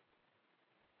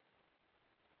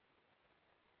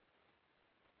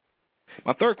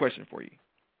 My third question for you.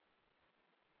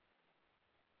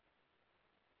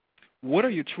 What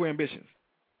are your true ambitions?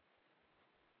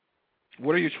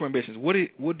 What are your true ambitions? What do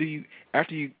you,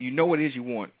 after you know what it is you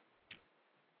want,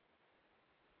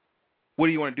 what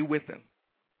do you want to do with them?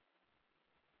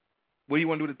 What do you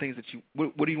want to do with the things that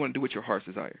what do you want to do with your heart's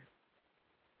desire?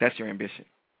 That's your ambition.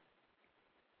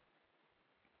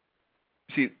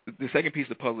 See, the second piece of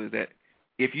the puzzle is that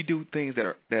if you do things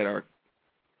that are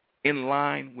in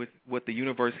line with what the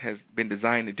universe has been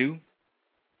designed to do,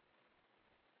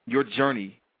 your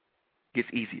journey gets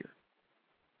easier.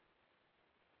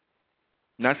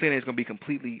 Not saying it's going to be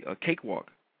completely a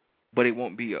cakewalk, but it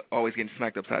won't be always getting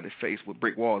smacked upside the face with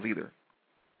brick walls either.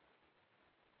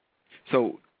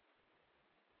 So,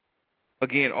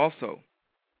 again, also,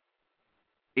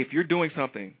 if you're doing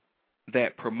something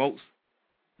that promotes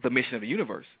the mission of the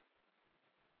universe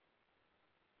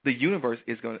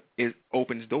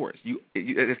opens doors.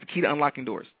 It's the key to unlocking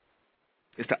doors.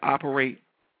 It's to operate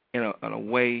in a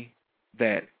way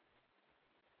that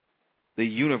the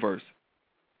universe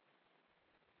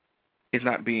is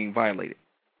not being violated.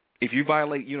 If you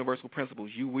violate universal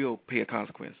principles, you will pay a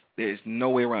consequence. There is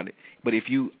no way around it. But if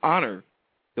you honor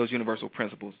those universal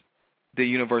principles,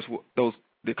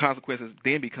 the consequences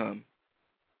then become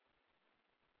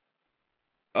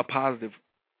a positive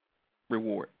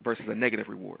reward versus a negative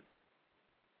reward.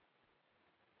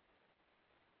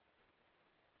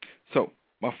 So,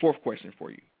 my fourth question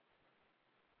for you.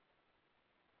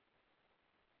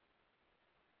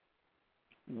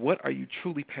 What are you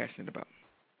truly passionate about?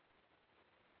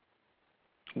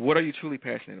 What are you truly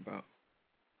passionate about?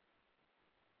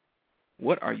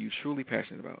 What are you truly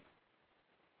passionate about?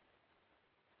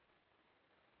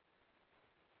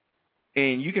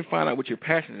 And you can find out what you're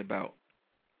passionate about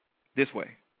this way.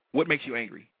 what makes you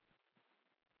angry.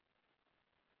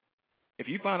 If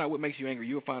you find out what makes you angry,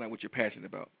 you'll find out what you're passionate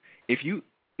about. If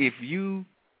you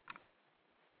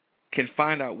can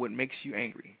find out what makes you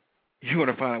angry, you're going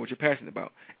to find out what you're passionate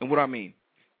about. And what I mean,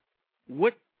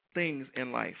 what things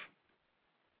in life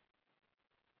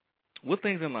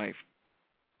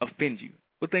offend you?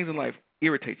 What things in life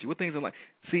irritate you? What things in life?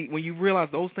 See, when you realize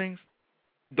those things,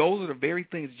 those are the very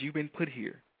things that you've been put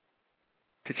here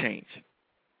to change.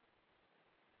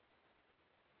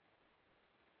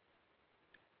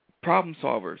 Problem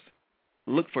solvers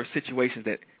look for situations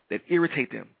that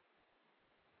irritate them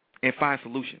and find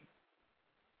solutions.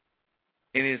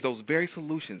 And it is those very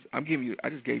solutions I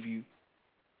just gave you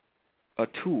a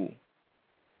tool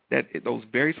that those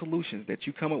very solutions that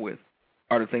you come up with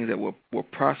are the things that will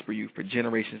prosper you for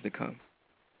generations to come.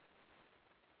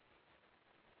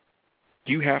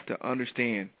 You have to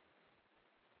understand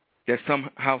that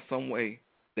somehow, some way,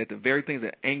 that the very things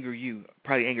that anger you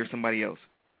probably anger somebody else.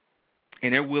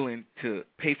 And they're willing to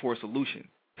pay for a solution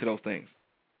to those things.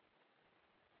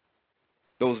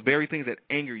 Those very things that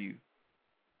anger you,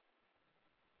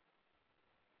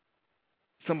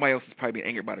 somebody else is probably being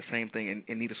angered by the same thing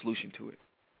and need a solution to it.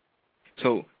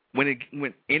 So when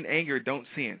in anger, don't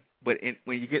sin. But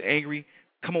when you get angry,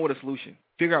 come up with a solution.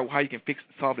 Figure out how you can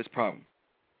solve this problem.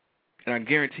 And I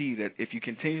guarantee you that if you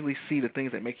continually see the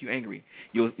things that make you angry,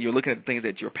 you're looking at the things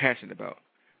that you're passionate about.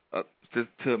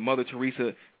 To Mother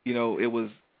Teresa, it was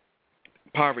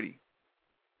poverty.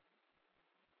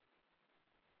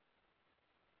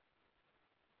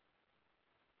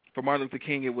 For Martin Luther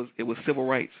King, it was civil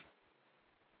rights.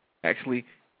 Actually,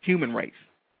 human rights.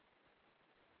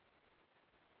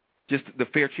 Just the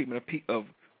fair treatment of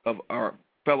our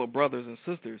fellow brothers and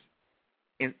sisters,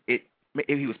 and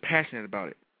he was passionate about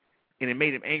it, and it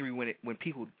made him angry when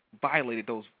people violated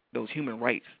those human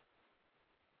rights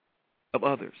of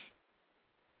others.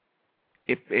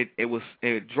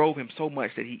 It drove him so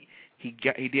much that he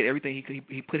did everything he could.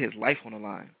 He put his life on the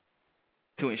line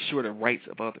to ensure the rights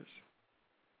of others.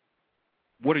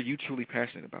 What are you truly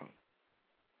passionate about?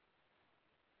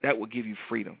 That will give you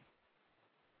freedom.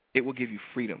 It will give you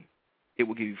freedom. It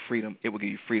will give you freedom. It will give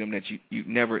you freedom that you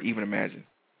never even imagined.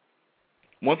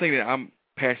 One thing that I'm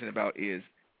passionate about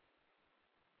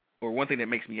one thing that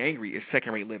makes me angry is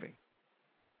second-rate living.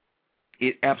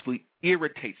 It absolutely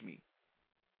irritates me.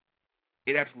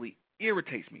 It absolutely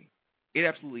irritates me. It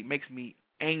absolutely makes me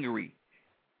angry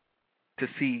to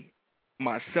see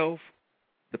myself,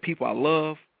 the people I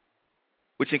love,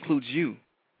 which includes you,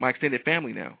 my extended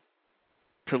family now,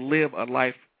 to live a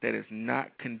life that is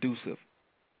not conducive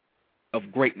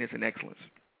of greatness and excellence.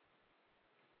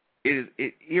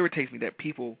 It irritates me that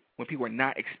when people are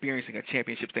not experiencing a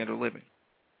championship standard of living.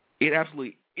 It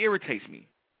absolutely irritates me.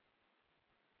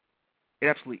 It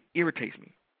absolutely irritates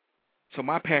me. So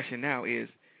my passion now is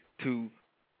to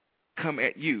come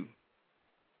at you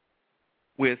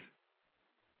with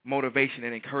motivation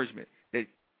and encouragement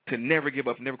to never give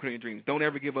up, never quit on your dreams. Don't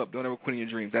ever give up, don't ever quit on your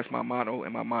dreams. That's my motto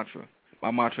and my mantra.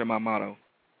 My mantra and my motto.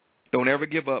 Don't ever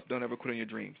give up, don't ever quit on your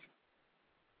dreams.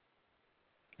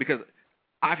 Because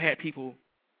I've had people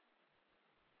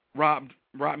rob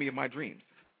me of my dreams.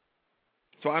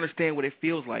 So I understand what it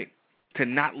feels like to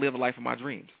not live a life of my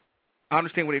dreams. I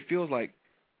understand what it feels like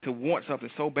to want something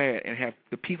so bad and have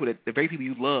the very people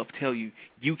you love tell you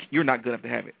you're not good enough to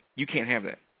have it. You can't have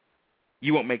that.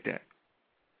 You won't make that.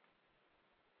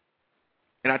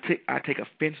 And I take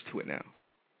offense to it now,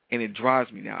 and it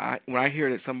drives me now. When I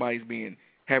hear that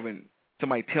having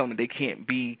somebody tell them they can't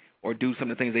be or do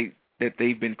some of the things that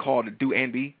they've been called to do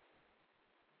and be,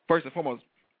 first and foremost,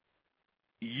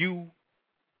 you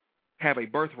have a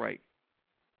birthright.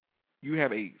 You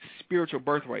have a spiritual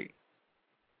birthright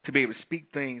to be able to speak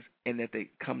things and that they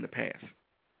come to pass.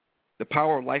 The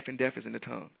power of life and death is in the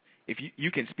tongue. If you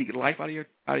can speak life out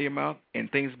of your mouth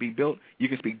and things be built, you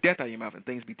can speak death out of your mouth and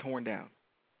things be torn down.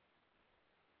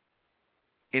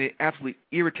 And it absolutely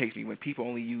irritates me when people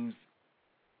only use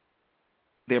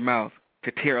their mouth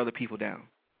to tear other people down.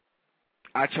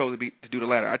 I chose to do the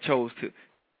latter. I chose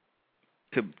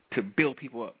to build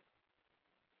people up.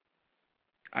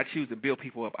 I choose to build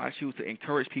people up. I choose to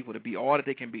encourage people to be all that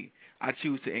they can be. I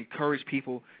choose to encourage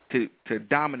people to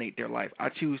dominate their life. I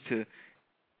choose to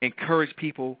encourage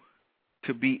people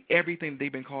to be everything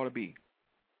they've been called to be,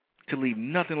 to leave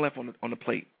nothing left on the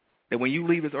plate. That when you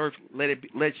leave this earth,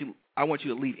 I want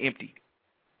you to leave empty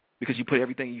because you put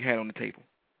everything you had on the table.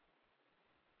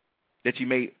 That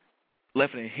you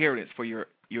left an inheritance for your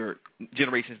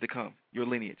generations to come, your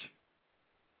lineage.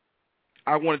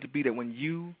 I want it to be that when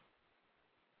you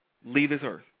leave this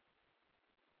earth,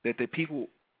 that the people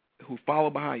who follow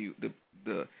behind you,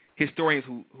 the historians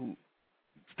who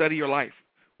study your life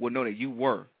will know that you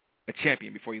were a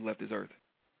champion before you left this earth.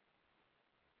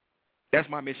 That's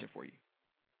my mission for you.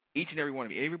 Each and every one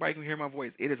of you. Everybody can hear my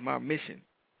voice. It is my mission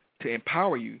to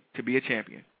empower you to be a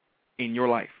champion in your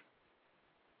life.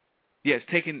 Yes,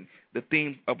 taking the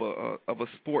theme of a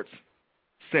sports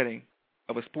setting,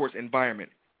 of a sports environment,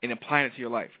 and applying it to your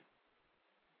life.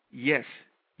 Yes,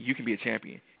 you can be a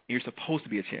champion. You're supposed to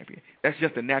be a champion. That's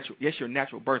just your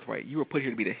natural birthright. You were put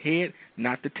here to be the head,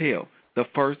 not the tail. The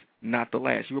first, not the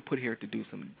last. You were put here to do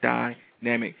some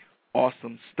dynamic,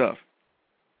 awesome stuff.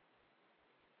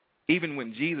 Even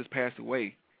when Jesus passed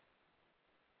away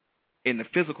in the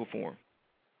physical form,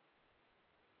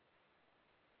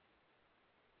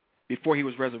 before he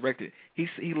was resurrected, he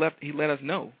let us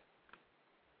know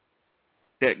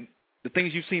that the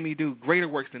things you've seen me do, greater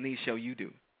works than these shall you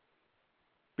do.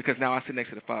 Because now I sit next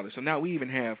to the Father. So now we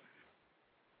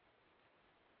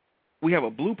have a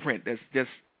blueprint that's just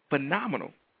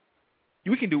phenomenal.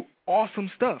 We can do awesome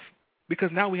stuff because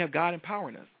now we have God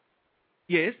empowering us.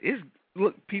 Yeah, it's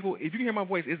look, people, if you can hear my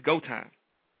voice, it's go time.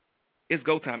 It's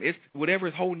go time. It's whatever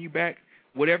is holding you back,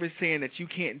 whatever is saying that you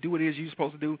can't do what it is you're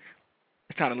supposed to do,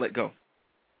 it's time to let go.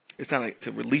 It's time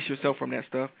to release yourself from that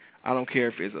stuff. I don't care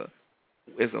if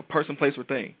it's a person, place, or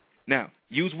thing. Now,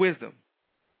 use wisdom.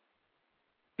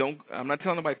 I'm not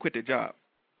telling nobody to quit their job.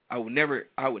 I would never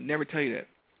tell you that.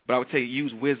 But I would tell you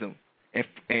use wisdom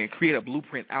and create a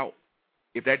blueprint out.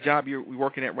 If that job you're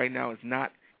working at right now is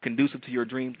not conducive to your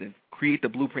dreams, then create the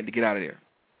blueprint to get out of there.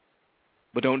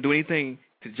 But don't do anything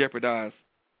to jeopardize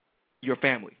your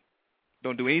family.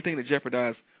 Don't do anything to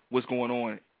jeopardize what's going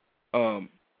on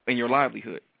in your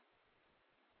livelihood.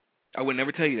 I would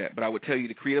never tell you that, but I would tell you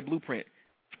to create a blueprint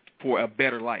for a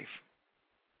better life.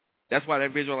 That's why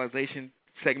that visualization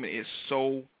segment is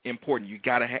so important. You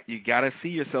gotta see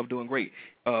yourself doing great.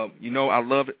 I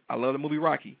love the movie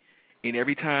Rocky, and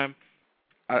every time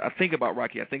I think about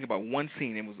Rocky, I think about one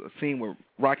scene. It was a scene where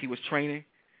Rocky was training,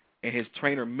 and his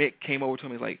trainer Mick came over to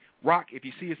him and was like, "Rock, if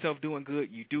you see yourself doing good,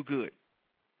 you do good."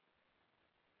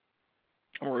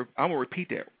 I'm gonna repeat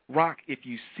that. Rock, if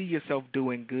you see yourself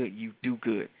doing good, you do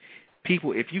good.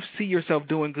 People, if you see yourself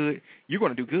doing good, you're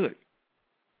going to do good.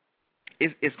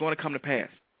 It's going to come to pass.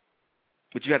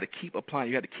 But you have to keep applying.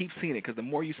 You have to keep seeing it, because the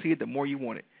more you see it, the more you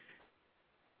want it.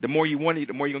 The more you want it,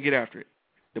 the more you're going to get after it.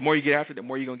 The more you get after it, the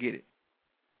more you're going to get it.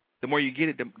 The more you get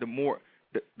it,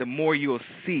 the more you'll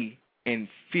see and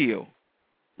feel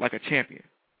like a champion.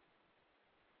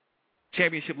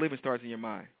 Championship living starts in your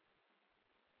mind.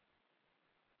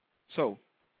 So,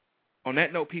 on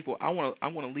that note, people, I want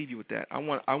to leave you with that. I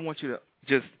want you to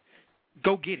just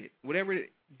go get it. Whatever it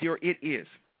is,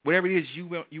 whatever it is you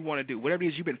want to do, whatever it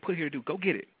is you've been put here to do, go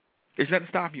get it. There's nothing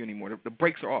stopping you anymore. The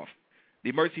brakes are off.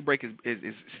 The emergency brake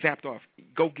is snapped off.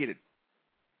 Go get it.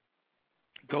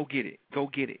 Go get it. Go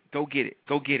get it. Go get it.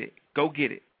 Go get it. Go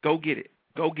get it. Go get it.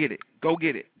 Go get it. Go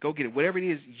get it. Go get it. Whatever it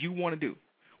is you want to do,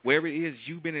 whatever it is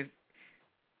you've been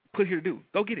put here to do,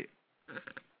 go get it.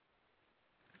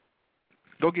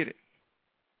 Go get it.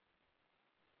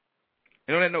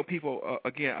 And on that note, people,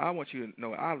 again, I want you to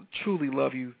know I truly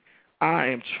love you. I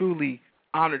am truly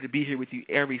honored to be here with you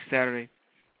every Saturday.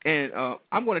 And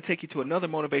I'm going to take you to another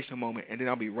motivational moment, and then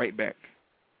I'll be right back.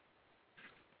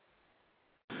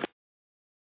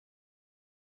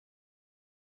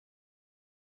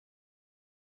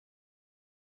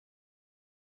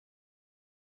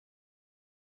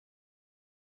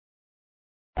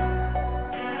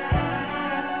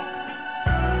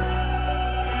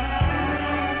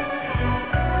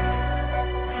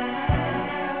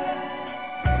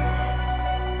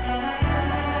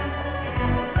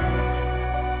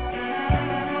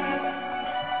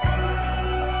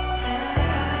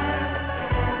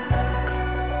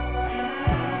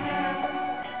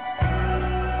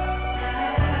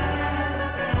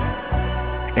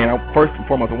 First and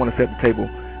foremost, I want to set the table.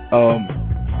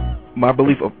 My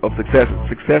belief of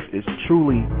success is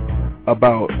truly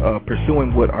about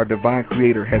pursuing what our divine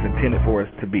Creator has intended for us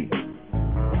to be,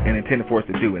 and intended for us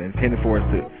to do, and intended for us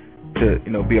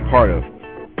to be a part of.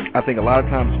 I think a lot of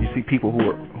times you see people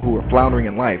who are floundering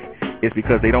in life is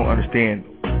because they don't understand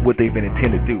what they've been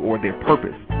intended to do or their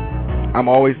purpose. I'm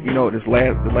always, the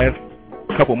last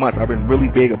couple months, I've been really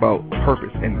big about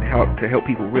purpose and how to help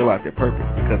people realize their purpose,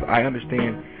 because I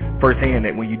understand firsthand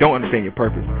that when you don't understand your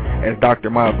purpose, as Dr.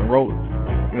 Myles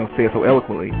said so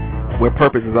eloquently, where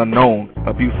purpose is unknown,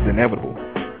 abuse is inevitable.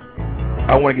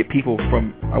 I want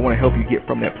to help you get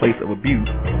from that place of abuse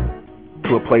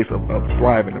to a place of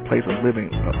thriving, a place of living,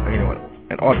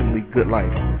 an ultimately good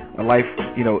life, a life,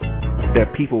 that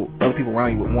other people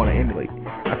around you would want to emulate.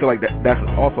 I feel like that's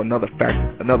also another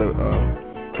factor, another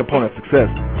component of success.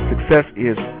 Success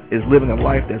is living a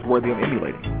life that's worthy of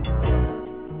emulating.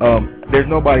 There's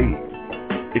nobody.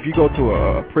 If you go to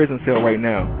a prison cell right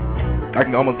now, I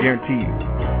can almost guarantee you,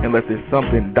 unless there's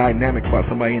something dynamic about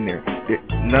somebody in there,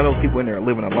 none of those people in there are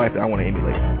living a life that I want to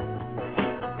emulate.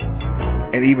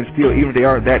 And even if they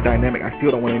are that dynamic, I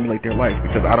still don't want to emulate their life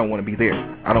because I don't want to be there.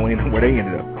 I don't want to end up where they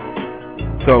ended up.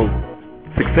 So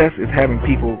success is having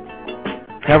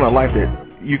a life that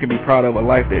you can be proud of, a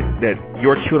life that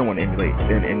your children want to emulate,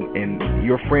 and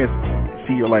your friends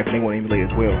see your life and they want to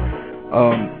emulate as well.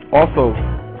 Also,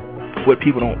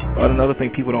 another thing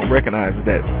people don't recognize is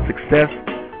that success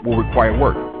will require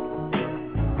work,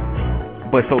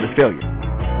 but so does failure.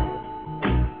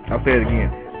 I'll say it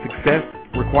again. Success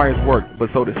requires work, but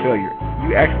so does failure.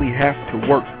 You actually have to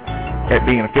work at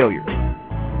being a failure.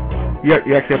 You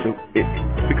actually have to,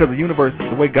 because the universe,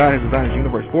 the way God has designed His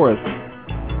universe for us,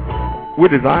 we're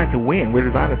designed to win. We're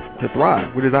designed to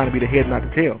thrive. We're designed to be the head, not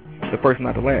the tail, the first,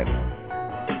 not the last.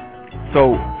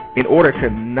 So, in order to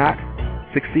not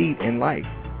succeed in life,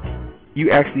 you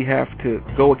actually have to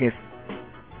go against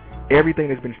everything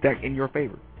that's been stacked in your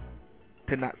favor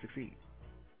to not succeed.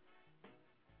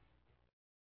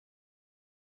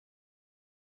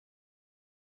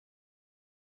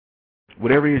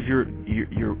 Whatever it is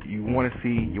you want to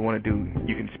see, you want to do,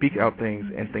 you can speak out things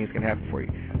and things can happen for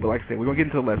you. But like I said, we're going to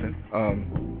get into a lesson.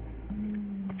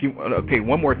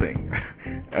 One more thing.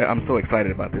 I'm so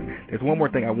excited about this. There's one more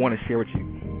thing I want to share with you,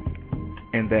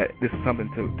 and that this is something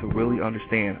to really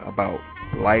understand about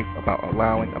life, about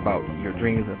allowing, about your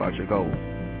dreams, about your goals.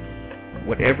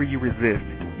 Whatever you resist,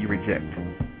 you reject.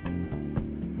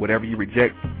 Whatever you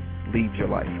reject leaves your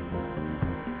life.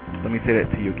 Let me say that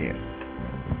to you again.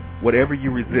 Whatever you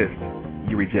resist,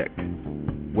 you reject.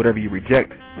 Whatever you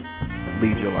reject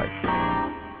leaves your life.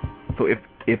 So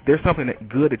if there's something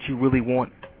good that you really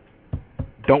want,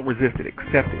 don't resist it.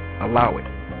 Accept it. Allow it.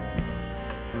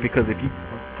 Because if you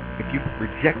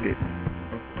reject it,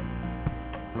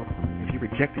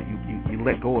 you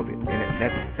let go of it, and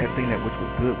that thing that which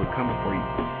was good was coming for you.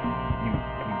 You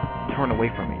turn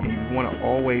away from it, and you want to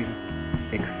always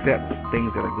accept things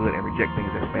that are good and reject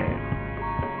things that are bad.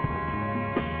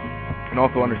 And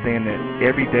also understand that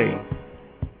every day,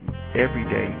 every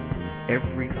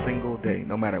single day,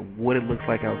 no matter what it looks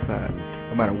like outside,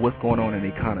 no matter what's going on in the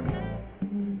economy,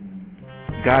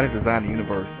 God has designed the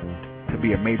universe to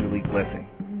be a major league blessing.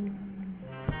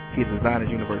 He has designed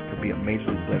His universe to be a major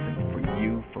league blessing for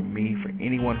you, for me, for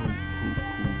anyone who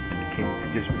can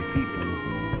just receive it.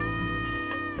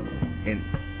 And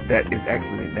that is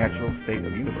actually the natural state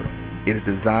of the universe. It is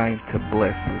designed to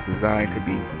bless you. It's designed to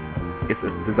be. It's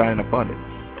designed in abundance.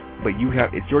 But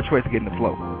it's your choice to get in the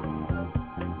flow.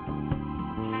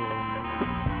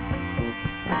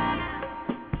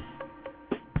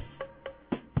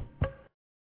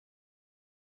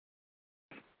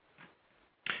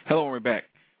 Hello, and we're back.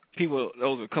 People,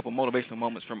 those are a couple motivational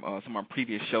moments from some of our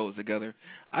previous shows together.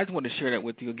 I just wanted to share that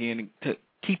with you again to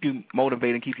keep you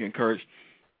motivated and keep you encouraged.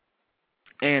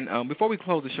 And before we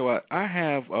close the show out, I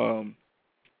have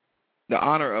the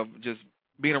honor of just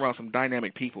being around some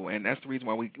dynamic people, and that's the reason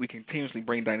why we continuously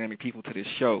bring dynamic people to this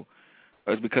show,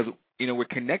 is because we're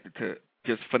connected to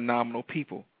just phenomenal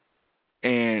people.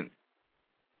 And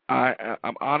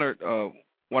I'm honored.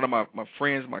 One of my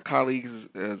friends, my colleagues,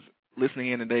 is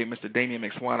listening in today, Mr. Damian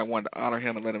McSwan. I wanted to honor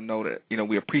him and let him know that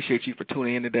we appreciate you for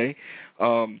tuning in today.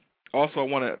 Also, I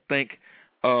want to thank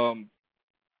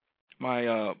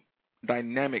my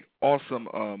dynamic, awesome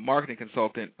marketing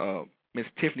consultant, Miss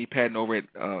Tiffany Patton over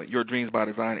at Your Dreams by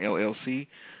Design LLC,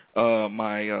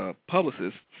 my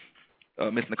publicist,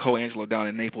 Miss Nicole Angelo down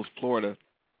in Naples, Florida,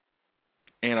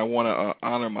 and I want to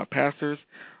honor my pastors.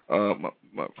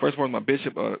 First of all, my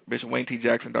bishop, Bishop Wayne T.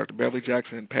 Jackson, Dr. Beverly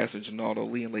Jackson, Pastor Ginaldo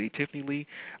Lee, and Lady Tiffany Lee.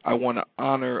 I want to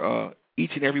honor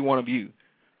each and every one of you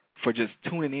for just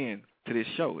tuning in to this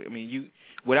show. I mean,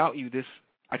 without you,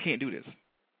 I can't do this,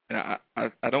 and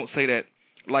I don't say that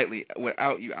lightly.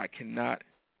 Without you, I cannot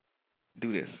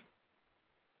do this.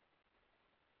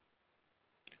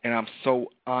 And I'm so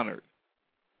honored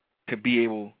to be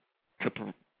able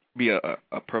to be a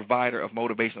provider of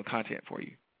motivational content for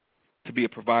you, to be a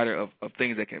provider of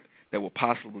things that will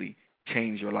possibly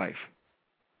change your life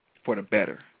for the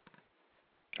better.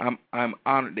 I'm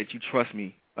honored that you trust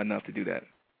me enough to do that.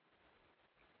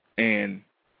 And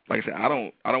like I said, I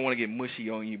don't want to get mushy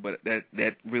on you, but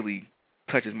that really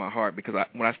touches my heart, because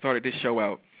when I started this show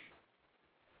out,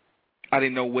 I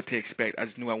didn't know what to expect. I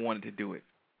just knew I wanted to do it.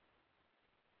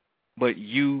 But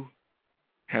you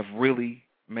have really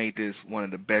made this one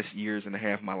of the best years and a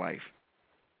half of my life.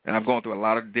 And I've gone through a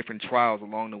lot of different trials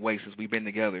along the way since we've been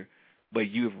together, but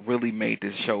you've really made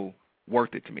this show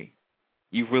worth it to me.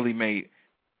 You've really made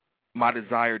my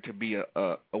desire to be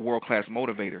a world-class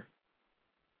motivator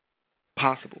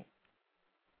possible.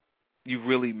 You've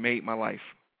really made my life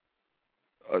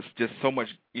just so much,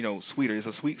 sweeter. It's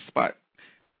a sweet spot,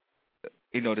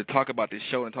 to talk about this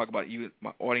show and talk about you,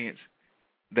 my audience,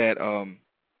 that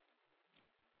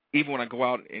even when I go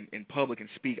out in public and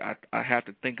speak, I have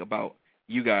to think about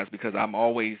you guys, because I'm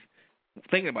always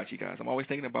thinking about you guys. I'm always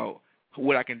thinking about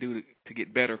what I can do to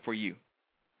get better for you,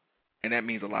 and that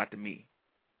means a lot to me.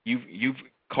 You've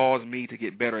caused me to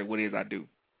get better at what it is I do,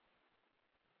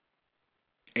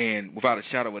 and without a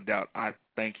shadow of a doubt, I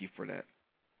thank you for that.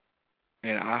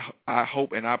 And I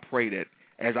hope and I pray that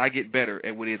as I get better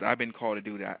at what it is I've been called to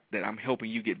do, that I'm helping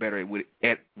you get better at what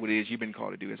it is you've been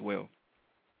called to do as well.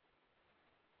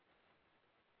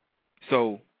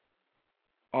 So,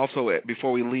 also,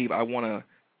 before we leave, I want to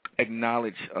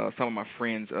acknowledge some of my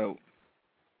friends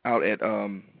out at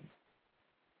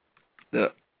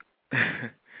the.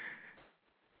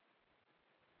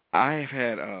 I have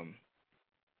had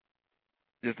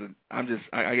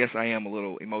I guess I am a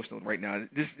little emotional right now.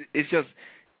 It's just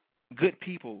good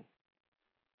people.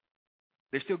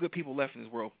 There's still good people left in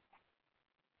this world.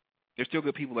 There's still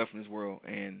good people left in this world,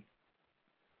 and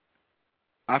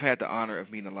I've had the honor of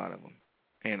meeting a lot of them.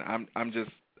 And I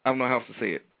don't know how else to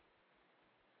say it.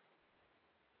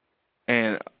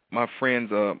 And my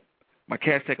friends, my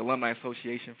Cass Tech Alumni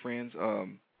Association friends,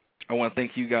 I want to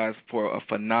thank you guys for a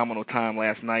phenomenal time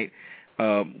last night.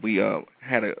 We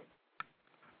had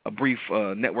a brief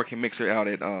networking mixer out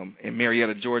at in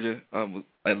Marietta, Georgia.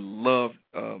 I loved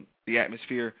the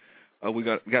atmosphere. We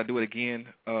got to do it again.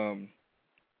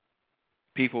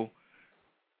 People,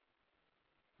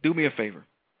 do me a favor.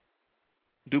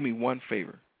 Do me one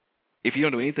favor. If you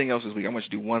don't do anything else this week, I want you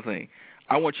to do one thing.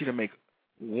 I want you to make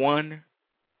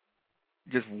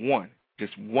just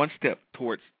one step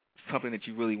towards something that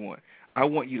you really want. I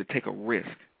want you to take a risk.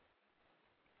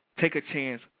 Take a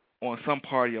chance on some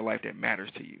part of your life that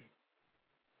matters to you.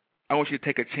 I want you to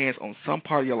take a chance on some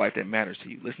part of your life that matters to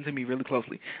you. Listen to me really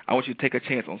closely. I want you to take a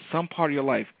chance on some part of your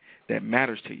life that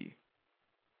matters to you.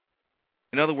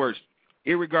 In other words,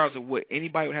 irregardless of what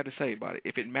anybody would have to say about it,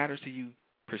 if it matters to you,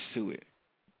 pursue it.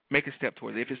 Make a step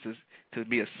towards it. If it's to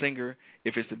be a singer,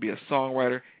 if it's to be a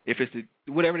songwriter, if it's to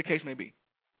whatever the case may be,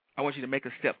 I want you to make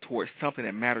a step towards something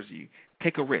that matters to you.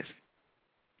 Take a risk.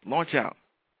 Launch out.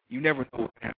 You never know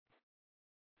what happens.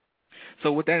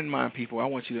 So with that in mind, people, I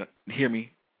want you to hear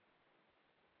me.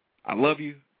 I love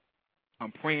you.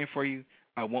 I'm praying for you.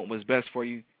 I want what's best for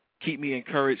you. Keep me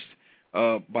encouraged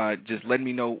by just letting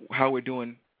me know how we're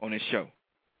doing on this show,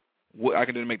 what I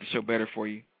can do to make the show better for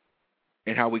you,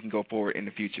 and how we can go forward in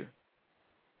the future.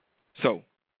 So,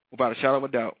 without a shadow of a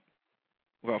doubt,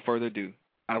 without further ado,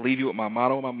 I leave you with my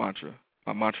motto and my mantra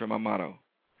and my motto.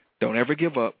 Don't ever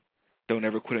give up. Don't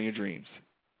ever quit on your dreams.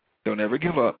 Don't ever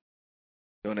give up.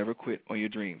 Don't ever quit on your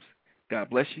dreams. God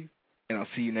bless you, and I'll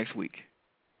see you next week.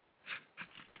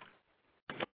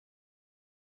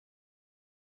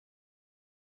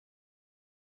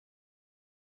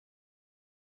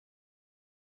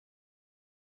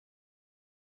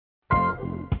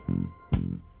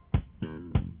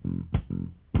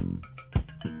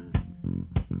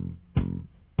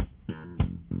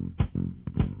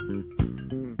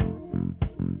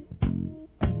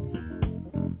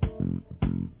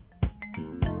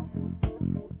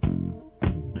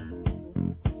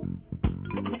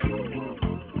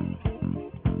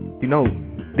 You know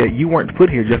that you weren't put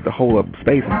here just to hold up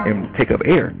space and take up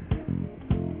air.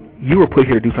 You were put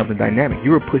here to do something dynamic.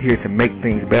 You were put here to make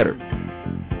things better.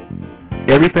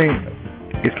 Everything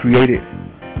is created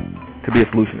to be a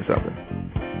solution to something.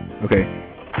 Okay?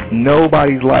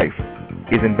 Nobody's life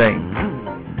is in vain.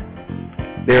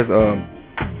 There's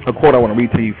a quote I want to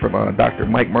read to you from Dr.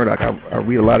 Mike Murdock. I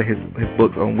read a lot of his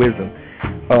books on wisdom.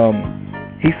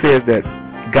 He says that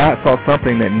God saw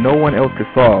something that no one else could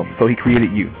solve, so he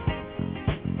created you.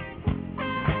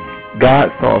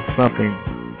 God saw something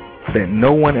that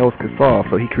no one else could solve,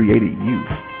 so he created you.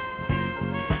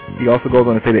 He also goes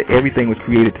on to say that everything was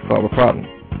created to solve a problem.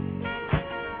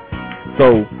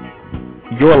 So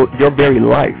your very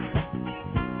life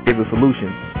is a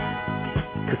solution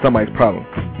to somebody's problem.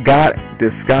 God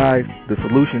disguised the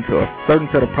solution to a certain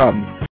set of problems